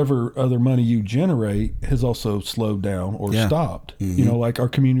 whatever other money you generate has also slowed down or stopped, like our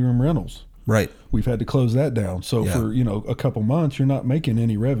community room rentals. Right. We've had to close that down. So for, a couple months, you're not making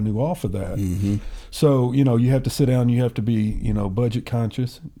any revenue off of that. Mm-hmm. So, you have to sit down, you have to be, budget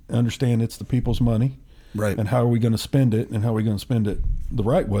conscious, understand it's the people's money. Right. And how are we going to spend it, and how are we going to spend it the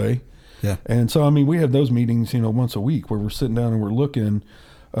right way? Yeah. And so, I mean, we have those meetings, once a week where we're sitting down and we're looking,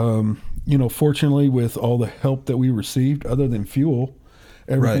 fortunately with all the help that we received, other than fuel,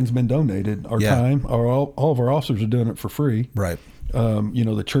 everything's been donated. Our time, all of our officers are doing it for free. Right.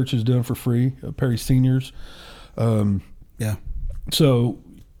 The church is doing it for free, Perry Seniors. So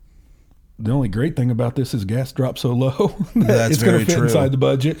the only great thing about this is gas dropped so low that it's going to fit inside the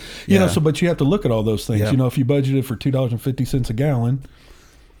budget. But you have to look at all those things. Yeah. If you budgeted for $2.50 a gallon,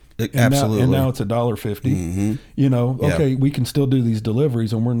 absolutely, and now it's $1.50. Okay, we can still do these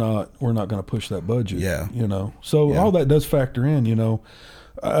deliveries, and we're not going to push that budget. Yeah. So all that does factor in.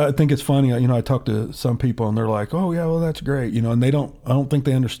 I think it's funny. I talk to some people, and they're like, "Oh yeah, well that's great," and I don't think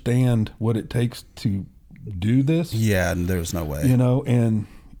they understand what it takes to do this. Yeah, and there's no way.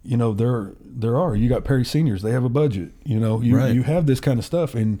 You got Perry Seniors, they have a budget, you have this kind of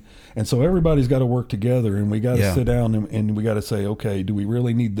stuff. And so everybody's got to work together, and we got to sit down and we got to say, okay, do we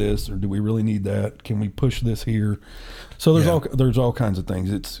really need this or do we really need that? Can we push this here? So there's all kinds of things.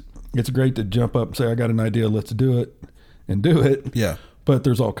 It's great to jump up and say, I got an idea, let's do it and do it. Yeah. But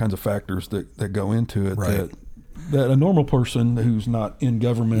there's all kinds of factors that go into it right. that a normal person who's not in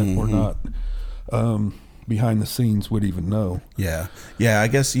government or not, behind the scenes would even know. Yeah. I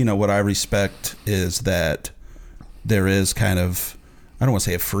guess, what I respect is that there is kind of, I don't want to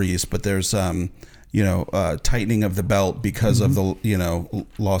say a freeze, but there's, tightening of the belt because of the,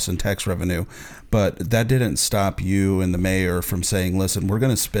 loss in tax revenue. But that didn't stop you and the mayor from saying, listen, we're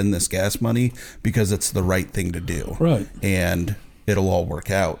going to spend this gas money because it's the right thing to do. Right. And it'll all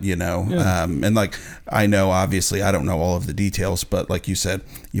work out, Yeah. And like, I know, obviously, I don't know all of the details, but like you said,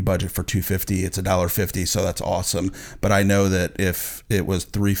 you budget for $2.50, it's $1.50, so that's awesome. But I know that if it was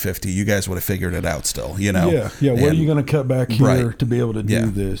 $3.50, you guys would have figured it out still, Yeah. Where are you going to cut back here to be able to do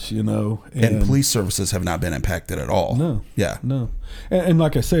this, And police services have not been impacted at all. No. Yeah. No. And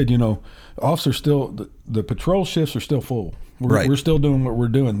like I said, officers still, the patrol shifts are still full. We're still doing what we're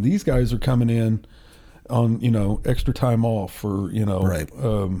doing. These guys are coming in on extra time off for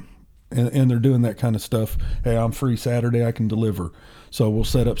and they're doing that kind of stuff. Hey, I'm free Saturday, I can deliver, so we'll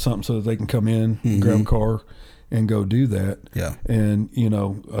set up something so that they can come in, grab a car and go do that. And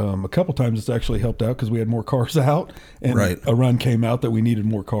a couple times it's actually helped out because we had more cars out, and a run came out that we needed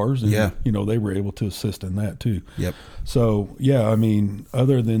more cars, and they were able to assist in that too. So I mean,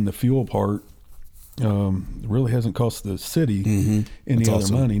 other than the fuel part, really hasn't cost the city any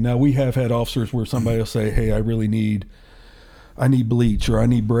other money. Now, we have had officers where somebody will say, hey, I need bleach or I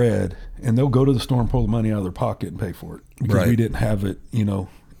need bread, and they'll go to the store and pull the money out of their pocket and pay for it because we didn't have it, in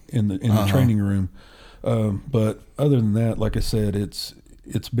the training room. But other than that, like I said, it's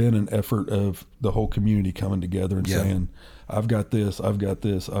been an effort of the whole community coming together and saying, I've got this, I've got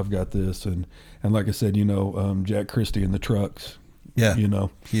this, I've got this. And like I said, Jack Christie and the trucks,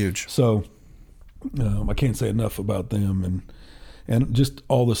 huge. So, I can't say enough about them and just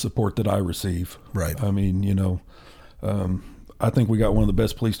all the support that I receive. Right. I mean, I think we got one of the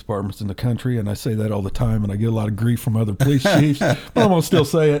best police departments in the country, and I say that all the time, and I get a lot of grief from other police chiefs, but I'm going to still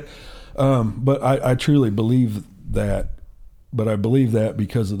say it. But I truly believe that, but I believe that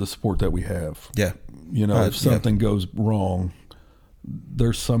because of the support that we have. Yeah. If something goes wrong,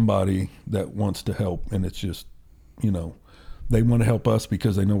 there's somebody that wants to help, and it's just, they want to help us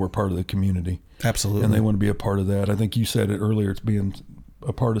because they know we're part of the community. Absolutely. And they want to be a part of that. I think you said it earlier, it's being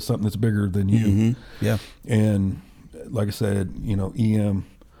a part of something that's bigger than you. Yeah. And like I said, EM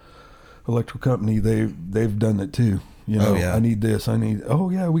Electrical Company, they've done it too. I need this. we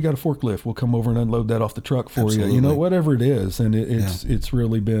got a forklift. We'll come over and unload that off the truck for Absolutely. you. Whatever it is. And it's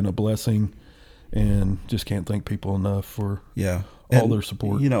really been a blessing, and just can't thank people enough for all their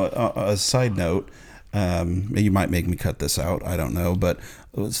support. A side note, you might make me cut this out, I don't know, but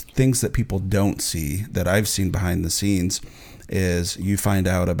things that people don't see that I've seen behind the scenes is you find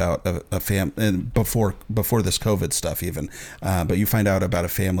out about a family, and before this COVID stuff even, but you find out about a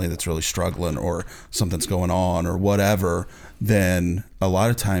family that's really struggling or something's going on or whatever, then a lot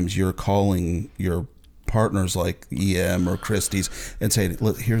of times you're calling your partners like EM or Christie's and saying,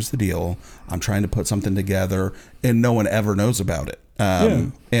 look, here's the deal, I'm trying to put something together, and no one ever knows about it.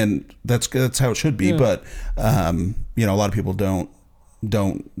 And that's how it should be. But, a lot of people don't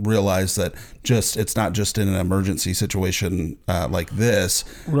realize that it's not just in an emergency situation like this.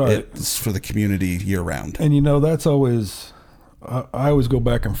 Right. It's for the community year round. And, that's always, I always go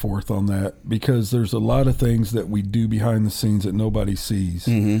back and forth on that, because there's a lot of things that we do behind the scenes that nobody sees,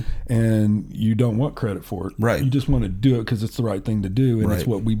 and you don't want credit for it. Right. You just want to do it because it's the right thing to do, and it's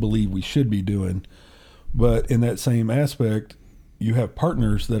what we believe we should be doing. But in that same aspect, you have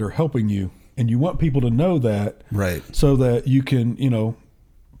partners that are helping you, and you want people to know that, right? So that you can,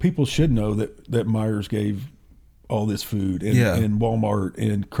 people should know that Myers gave all this food and Walmart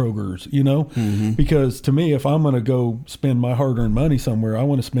and Kroger's, because to me, if I'm going to go spend my hard-earned money somewhere, I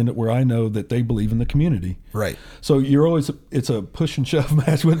want to spend it where I know that they believe in the community. Right. So it's a push and shove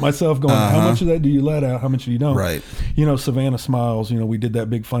match with myself going, how much of that do you let out? How much do you don't? Right. Savannah Smiles, we did that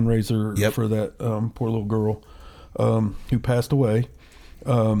big fundraiser for that poor little girl who passed away.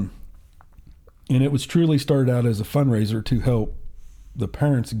 And it was truly started out as a fundraiser to help the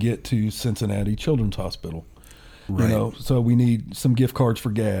parents get to Cincinnati Children's Hospital. Right. So we need some gift cards for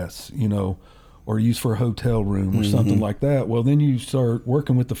gas, or use for a hotel room or something like that. Well, then you start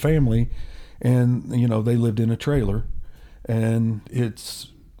working with the family, and, they lived in a trailer, and it's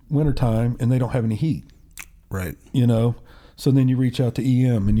wintertime, and they don't have any heat. Right. So then you reach out to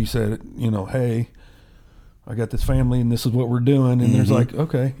EM, and you said, hey, I got this family, and this is what we're doing. And there's like,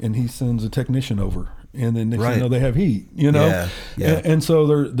 okay. And he sends a technician over, and then next thing you know, they have heat, Yeah. And so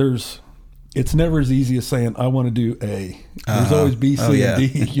there's, it's never as easy as saying, I want to do A. There's always B, C, and D,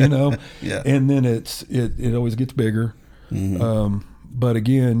 Yeah. And then it always gets bigger. But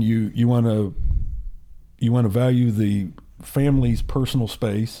again, you want to value the family's personal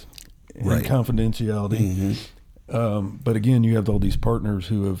space and confidentiality. But again, you have all these partners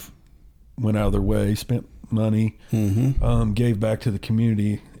who have went out of their way, spent money, gave back to the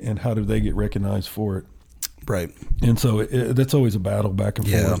community, and how do they get recognized for it? Right. And so that's always a battle back and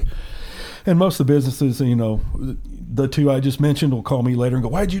forth. And most of the businesses, the two I just mentioned will call me later and go,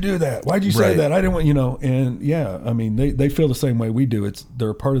 why'd you do that? Why'd you say that? I didn't want, and they feel the same way we do. They're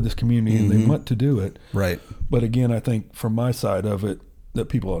a part of this community and they want to do it. Right. But again, I think from my side of it, that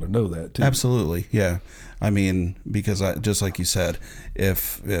people ought to know that too. Absolutely. Yeah. Because just like you said,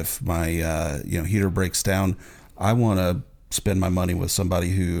 if my, heater breaks down, I want to spend my money with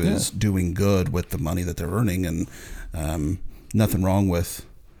somebody who is doing good with the money that they're earning, and nothing wrong with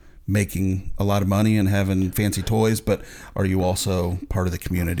making a lot of money and having fancy toys, but are you also part of the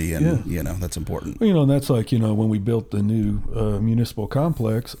community? And that's important. And that's like, when we built the new municipal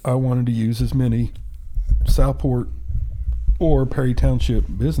complex, I wanted to use as many Southport or Perry Township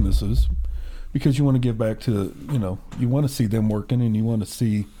businesses, because you want to give back to, you want to see them working, and you want to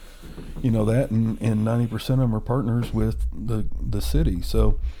see, that, and 90% of them are partners with the city.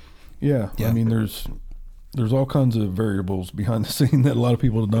 So there's all kinds of variables behind the scene that a lot of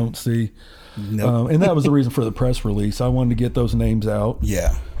people don't see. Nope. And that was the reason for the press release. I wanted to get those names out.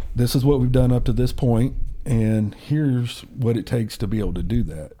 Yeah. This is what we've done up to this point, and here's what it takes to be able to do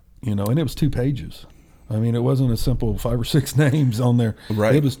that. And it was 2 pages. It wasn't a simple 5 or 6 names on there.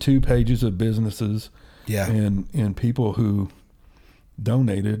 Right. It was 2 pages of businesses and people who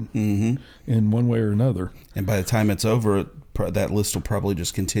donated in one way or another. And by the time it's over, that list will probably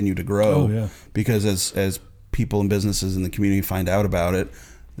just continue to grow. Oh, yeah. Because as people and businesses in the community find out about it,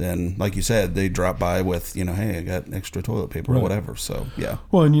 then, like you said, they drop by with, hey, I got extra toilet paper or whatever. So, yeah.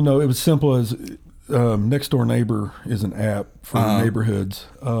 Well, and, it was simple as Next Door Neighbor is an app for neighborhoods.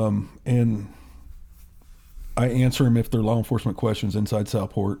 And I answer them if they're law enforcement questions inside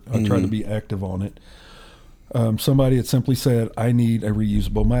Southport. I try to be active on it. Somebody had simply said, I need a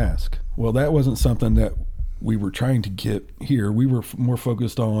reusable mask. Well, that wasn't something that we were trying to get here. We were more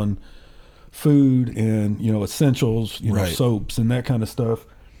focused on food and, essentials, soaps and that kind of stuff.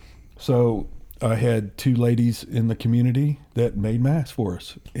 So I had 2 ladies in the community that made masks for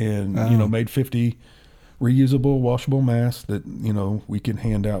us, and, made 50 reusable, washable masks that, we can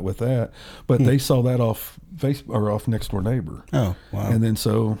hand out with that. But they saw that off Facebook or off Next Door Neighbor. Oh, wow. And then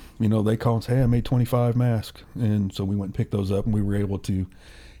so, they called and say, hey, I made 25 masks. And so we went and picked those up, and we were able to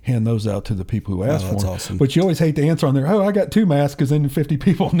hand those out to the people who asked for them. Awesome. But you always hate to answer on there, I got 2 masks, because then 50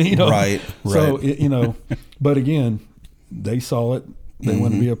 people need them. Right. So, but again, they saw it. They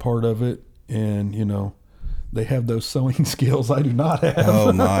want to be a part of it. And, they have those sewing skills I do not have.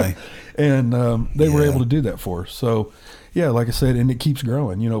 Oh, my. And they were able to do that for us. So, like I said, and it keeps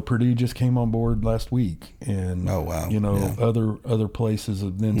growing. Purdue just came on board last week. And, oh, wow. Other places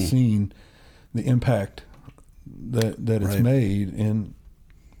have then seen the impact that it's made. And,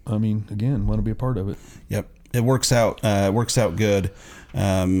 again, want to be a part of it. Yep. It works out. It works out good.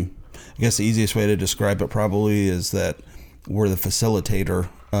 I guess the easiest way to describe it probably is that we're the facilitator,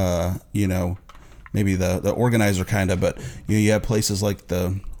 maybe the organizer kind of, but you have places like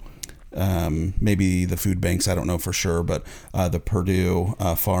the maybe the food banks, I don't know for sure, but the Purdue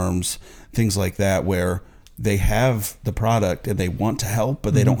farms, things like that, where they have the product and they want to help,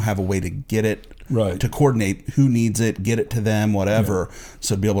 but they don't have a way to get it Right. To coordinate who needs it, get it to them, whatever. Yeah.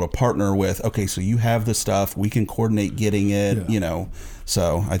 So to be able to partner with, okay, so you have the stuff, we can coordinate getting it, you know.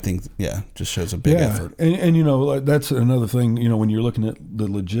 So I think, just shows a big effort. And you know, that's another thing, you know, when you're looking at the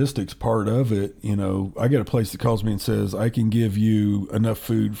logistics part of it, you know, I get a place that calls me and says, I can give you enough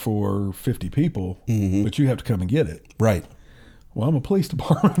food for 50 people, but you have to come and get it. Right. Well, I'm a police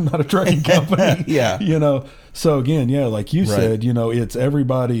department, not a trucking company. You know, so again, like you said, you know, it's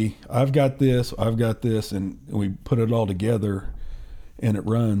everybody, I've got this, and we put it all together and it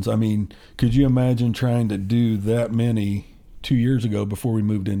runs. I mean, could you imagine trying to do that many 2 years ago before we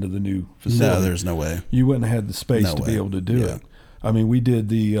moved into the new facility? No, there's no way. You wouldn't have had the space to be able to do it. I mean, we did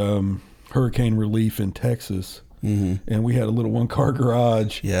the hurricane relief in Texas, and we had a little one-car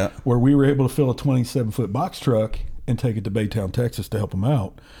garage where we were able to fill a 27-foot box truck and take it to Baytown, Texas to help them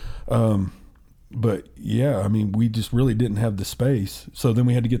out. But I mean, we just really didn't have the space. So then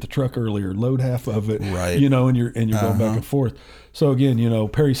we had to get the truck earlier, load half of it, you know, and you're going back and forth. So again, you know,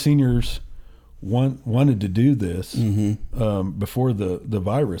 Perry Seniors wanted to do this before the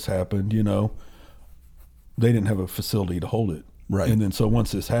virus happened. You know, they didn't have a facility to hold it, and then so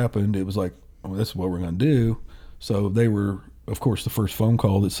once this happened, it was like, oh, this is what we're going to do. So they were, of course, the first phone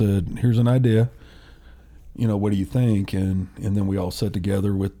call that said, here's an idea, you know, what do you think? And then we all sat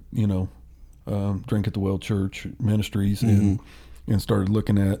together with, you know, Drink at the Well Church Ministries and started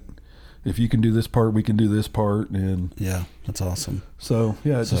looking at, if you can do this part, we can do this part. And that's awesome. So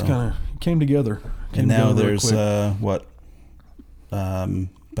it just kind of came together. And now there's about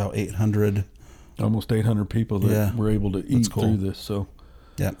 800, almost 800 people that were able to eat through this. So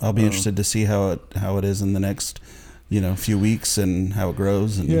I'll be interested to see how it is in the next, you know, few weeks and how it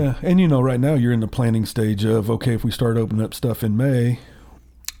grows. And and you know, right now you're in the planning stage of, okay, if we start opening up stuff in May,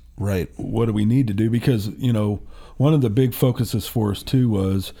 what do we need to do? Because, you know, one of the big focuses for us too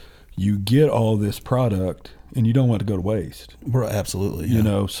was, you get all this product and you don't want it to go to waste. Absolutely. You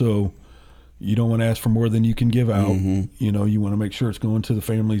know, so you don't want to ask for more than you can give out. You know, you want to make sure it's going to the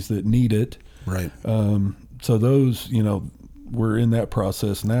families that need it. Right. So those, you know, we're in that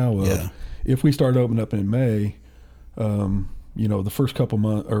process now of, if we start opening up in May, you know, the first couple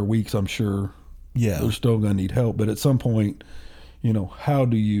months or weeks, I'm sure they're still going to need help. But at some point, you know, how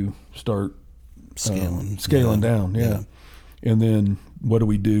do you start scaling down? And then what do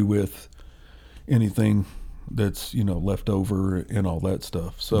we do with anything that's, you know, left over and all that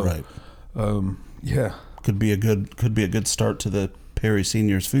stuff? So, could be a good start to the Perry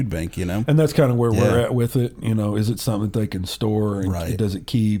Seniors Food Bank, you know. And that's kind of where we're at with it. You know, is it something that they can store and does it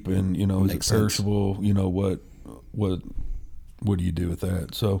keep? And, you know, is it perishable? You know, what do you do with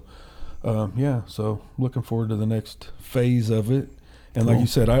that? So, so looking forward to the next phase of it. And like you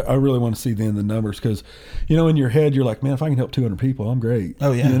said, I really want to see the end of the numbers because, you know, in your head, you're like, man, if I can help 200 people, I'm great.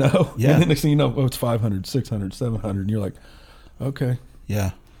 Oh, yeah. You know? Yeah. And then next thing you know, it's 500, 600, 700. And you're like, okay.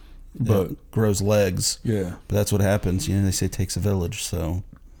 Yeah. But it grows legs. Yeah. But that's what happens. You know, they say it takes a village. So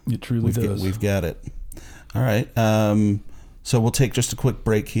it truly does. We've got it. All right. So we'll take just a quick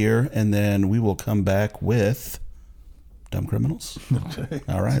break here, and then we will come back with Dumb Criminals. Okay.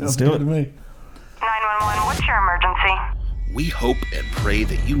 All right. Let's do it. 911, what's your emergency? We hope and pray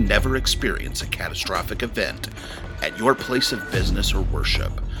that you never experience a catastrophic event at your place of business or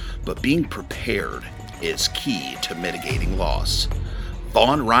worship, but being prepared is key to mitigating loss.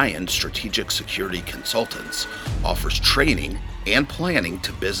 Vaughn Ryan Strategic Security Consultants offers training and planning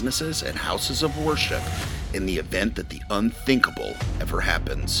to businesses and houses of worship in the event that the unthinkable ever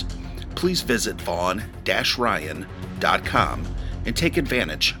happens. Please visit vaughn-ryan.com and take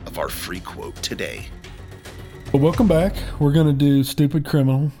advantage of our free quote today. Well, welcome back. We're going to do Stupid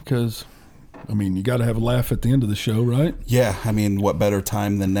Criminal because, I mean, you got to have a laugh at the end of the show, right? Yeah. I mean, what better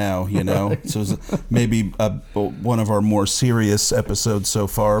time than now, you know? Right. So it's maybe one of our more serious episodes so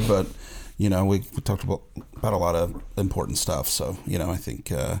far, but, you know, we talked about a lot of important stuff. So, you know, I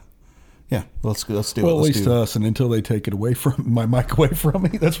think, let's do it. Well, at least us, and until they take it away from my mic away from me,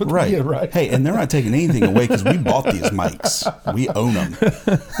 that's what they get, right? Hey, and they're not taking anything away because we bought these mics. We own them.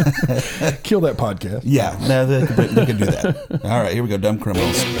 Kill that podcast. Yeah, no, they can do that. All right, here we go. Dumb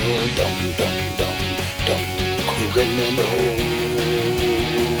Criminals.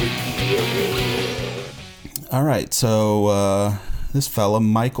 All right, so this fella,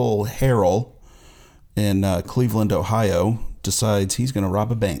 Michael Harrell in Cleveland, Ohio, decides he's going to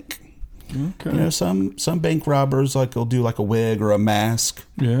rob a bank. Okay. You know, some bank robbers will do like a wig or a mask.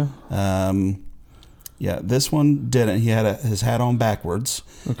 Yeah. This one didn't. He had his hat on backwards.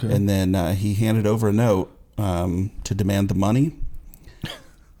 Okay. And then he handed over a note to demand the money.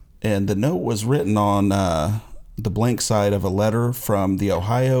 And the note was written on the blank side of a letter from the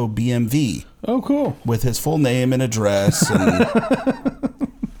Ohio BMV. Oh, cool. With his full name and address. And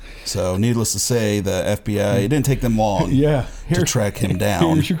so, needless to say, the FBI, it didn't take them long to track him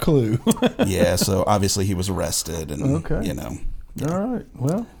down. Here's your clue. Yeah, so obviously he was arrested. And, you know. All right.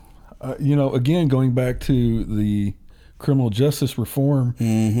 Well, you know, again, going back to the criminal justice reform,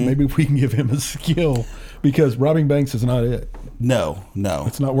 maybe we can give him a skill, because robbing banks is not it. No.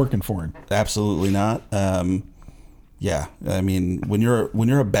 It's not working for him. Absolutely not. Yeah, I mean, when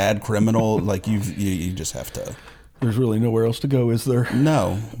you're a bad criminal, like you just have to. There's really nowhere else to go, is there?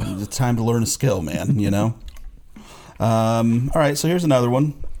 No, it's time to learn a skill, man. You know. All right, so here's another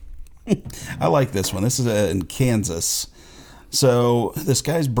one. I like this one. This is in Kansas. So this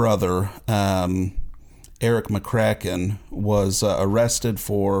guy's brother, Eric McCracken, was arrested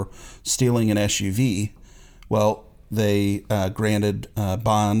for stealing an SUV. Well, they granted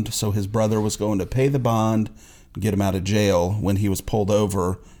bond, so his brother was going to pay the bond, get him out of jail, when he was pulled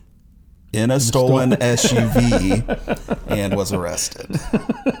over in a stolen SUV and was arrested.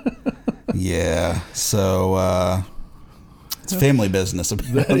 Yeah, so it's family business,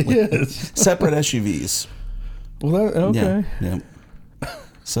 apparently. That is. Separate SUVs. Well, okay. Yeah.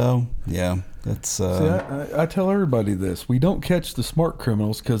 So, yeah, that's... See, I tell everybody this. We don't catch the smart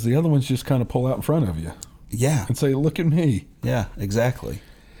criminals because the other ones just kind of pull out in front of you. Yeah. And say, look at me. Yeah, exactly.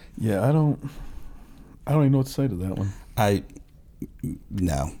 Yeah, I don't even know what to say to that one.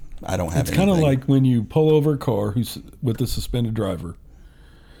 No, I don't have anything. It's kind of like when you pull over a car who's with a suspended driver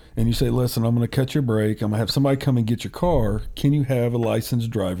and you say, listen, I'm going to cut your brake. I'm going to have somebody come and get your car. Can you have a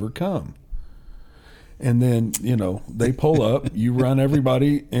licensed driver come? And then, you know, they pull up, you run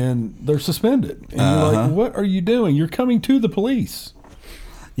everybody, and they're suspended. And you're like, what are you doing? You're coming to the police.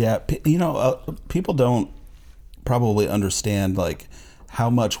 Yeah, you know, people don't probably understand, like, how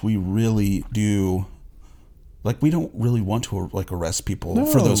much we really do. Like, we don't really want to, like, arrest people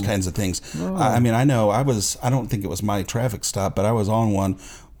for those kinds of things. No. I mean, I know I don't think it was my traffic stop, but I was on one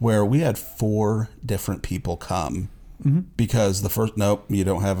where we had 4 different people come. Because the first, nope, you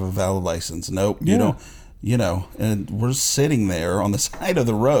don't have a valid license. Nope, you don't, you know, and we're sitting there on the side of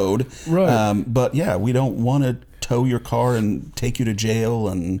the road. Right. But yeah, we don't want to tow your car and take you to jail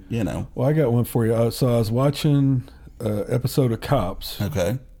and, you know. Well, I got one for you. So I was watching an episode of Cops.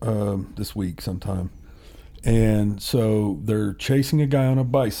 Okay. This week sometime. And so they're chasing a guy on a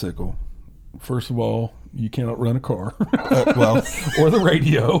bicycle. First of all, you cannot run a car. Well. Or the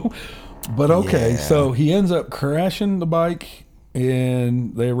radio. But okay, so he ends up crashing the bike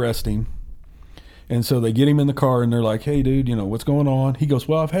and they arrest him. And so they get him in the car and they're like, hey, dude, you know, what's going on? He goes,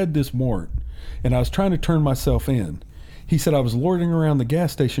 well, I've had this warrant and I was trying to turn myself in. He said, I was loitering around the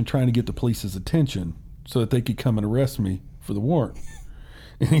gas station trying to get the police's attention so that they could come and arrest me for the warrant.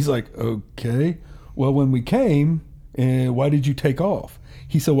 And he's like, okay, well, when we came, why did you take off?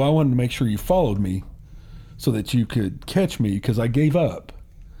 He said, well, I wanted to make sure you followed me so that you could catch me because I gave up.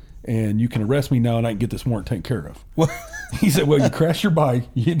 And you can arrest me now and I can get this warrant taken care of. He said, well, you crashed your bike.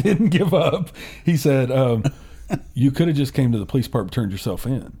 You didn't give up. He said, you could have just came to the police department, turned yourself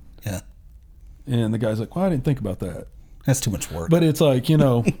in. Yeah. And the guy's like, well, I didn't think about that. That's too much work. But it's like, you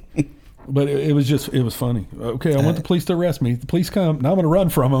know, but it was funny. Okay, I want the police to arrest me. The police come. Now I'm going to run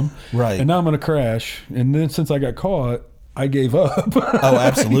from them. Right. And now I'm going to crash. And then since I got caught, I gave up. Oh,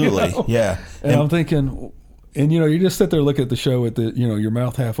 absolutely. You know? Yeah. And I'm thinking... And, you know, you just sit there looking at the show with the, you know, your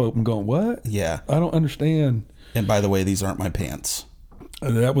mouth half open going, what? Yeah. I don't understand. And by the way, these aren't my pants.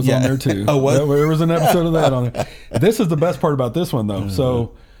 That was on there too. Oh, what? There was an episode of that on there. This is the best part about this one, though.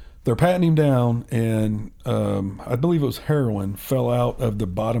 So they're patting him down, and I believe it was heroin fell out of the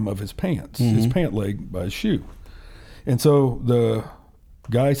bottom of his pants, his pant leg by his shoe. And so the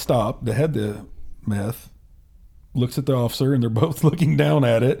guy stopped that had the meth, looks at the officer, and they're both looking down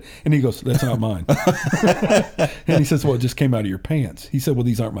at it, and he goes, that's not mine. And he says, well, it just came out of your pants. He said, well,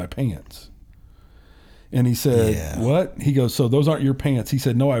 these aren't my pants. And he said, what? He goes, so those aren't your pants? He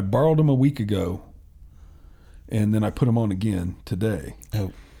said, no, I borrowed them a week ago, and then I put them on again today.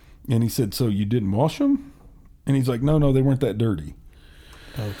 Oh. And he said, so you didn't wash them? And he's like, no, they weren't that dirty.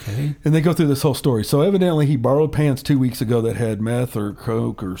 Okay. And they go through this whole story. So evidently he borrowed pants 2 weeks ago that had meth or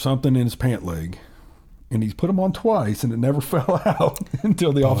coke or something in his pant leg. And he's put them on twice, and it never fell out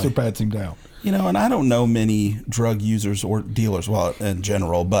until the officer pats him down. You know, and I don't know many drug users or dealers, well, in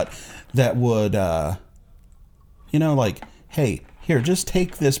general, but that would, you know, like, hey, here, just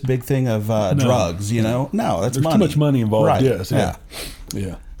take this big thing of drugs, you know? No, that's There's money. Too much money involved, right. Yes.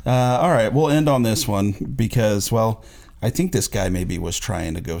 Yeah. All right, we'll end on this one because, well, I think this guy maybe was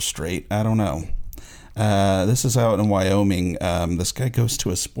trying to go straight. I don't know. This is out in Wyoming. This guy goes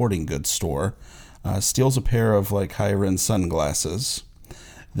to a sporting goods store. steals a pair of like higher end sunglasses.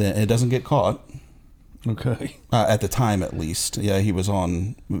 Then it doesn't get caught. Okay. At the time, at least. Yeah, he was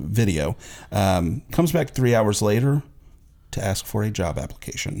on video. Comes back 3 hours later to ask for a job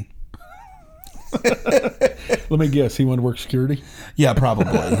application. Let me guess. He wanted to work security? Yeah,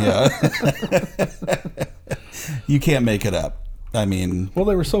 probably. Yeah. You can't make it up. I mean... Well,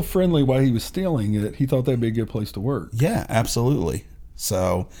 they were so friendly while he was stealing it, he thought that'd be a good place to work. Yeah, absolutely.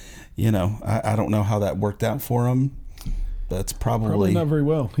 So, I don't know how that worked out for him. That's probably not very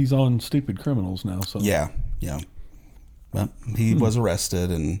well. He's on Stupid Criminals now. So yeah. Well, he was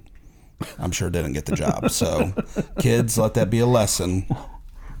arrested and I'm sure didn't get the job. So, kids, let that be a lesson.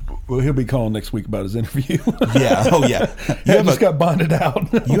 Well, he'll be calling next week about his interview. Yeah. Oh, yeah. You just got bonded out.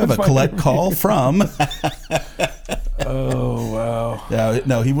 You have a collect call from. Oh, wow.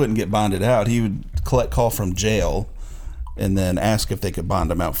 No, he wouldn't get bonded out. He would collect call from jail and then ask if they could bond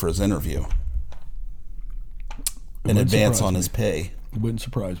him out for his interview. In advance on his pay. It wouldn't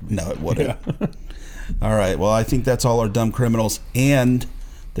surprise me. No, it wouldn't. Yeah. All right. Well, I think that's all our dumb criminals. And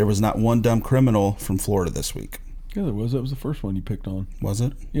there was not one dumb criminal from Florida this week. Yeah, there was. That was the first one you picked on. Was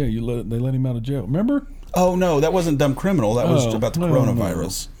it? Yeah, they let him out of jail. Remember? Oh, no, that wasn't dumb criminal. That was about the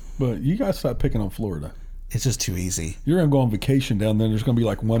coronavirus. No. But you guys stop picking on Florida. It's just too easy. You're going to go on vacation down there. There's going to be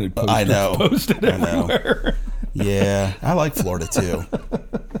like wanted posters I know. posted everywhere. Yeah, I like Florida too.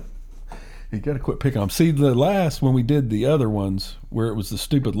 You got to quit picking them. See, when we did the other ones where it was the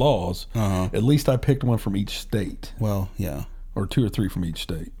stupid laws, at least I picked one from each state. Well, yeah. Or 2 or 3 from each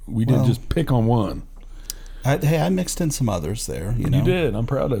state. We didn't just pick on one. I mixed in some others there. You did. I'm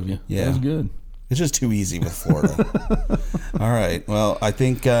proud of you. Yeah. That was good. It's just too easy with Florida. All right. Well, I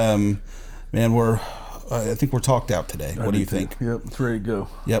think, I think we're talked out today. What do you think? Yep, it's ready to go.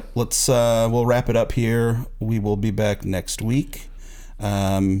 Yep. We'll wrap it up here. We will be back next week.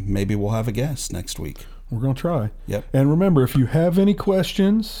 Maybe we'll have a guest next week. We're going to try. Yep. And remember, if you have any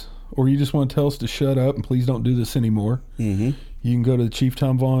questions or you just want to tell us to shut up and please don't do this anymore, you can go to the Chief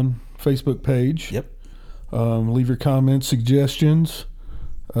Tom Vaughn Facebook page. Yep. Leave your comments, suggestions,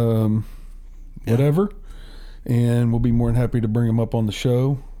 whatever, and we'll be more than happy to bring them up on the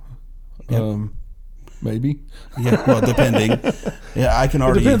show. Yep. Maybe. Yeah, well, depending. Yeah, I can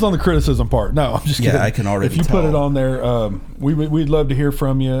already. It depends on the criticism part. No, I'm just kidding. Yeah, I can already. If you put it on there, we'd love to hear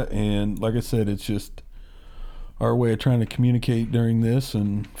from you. And like I said, it's just our way of trying to communicate during this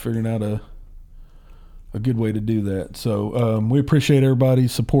and figuring out a good way to do that. So we appreciate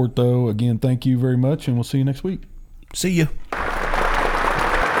everybody's support, though. Again, thank you very much, and we'll see you next week. See you.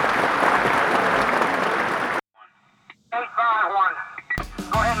 851.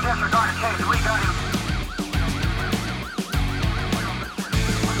 Go ahead and disregard the case.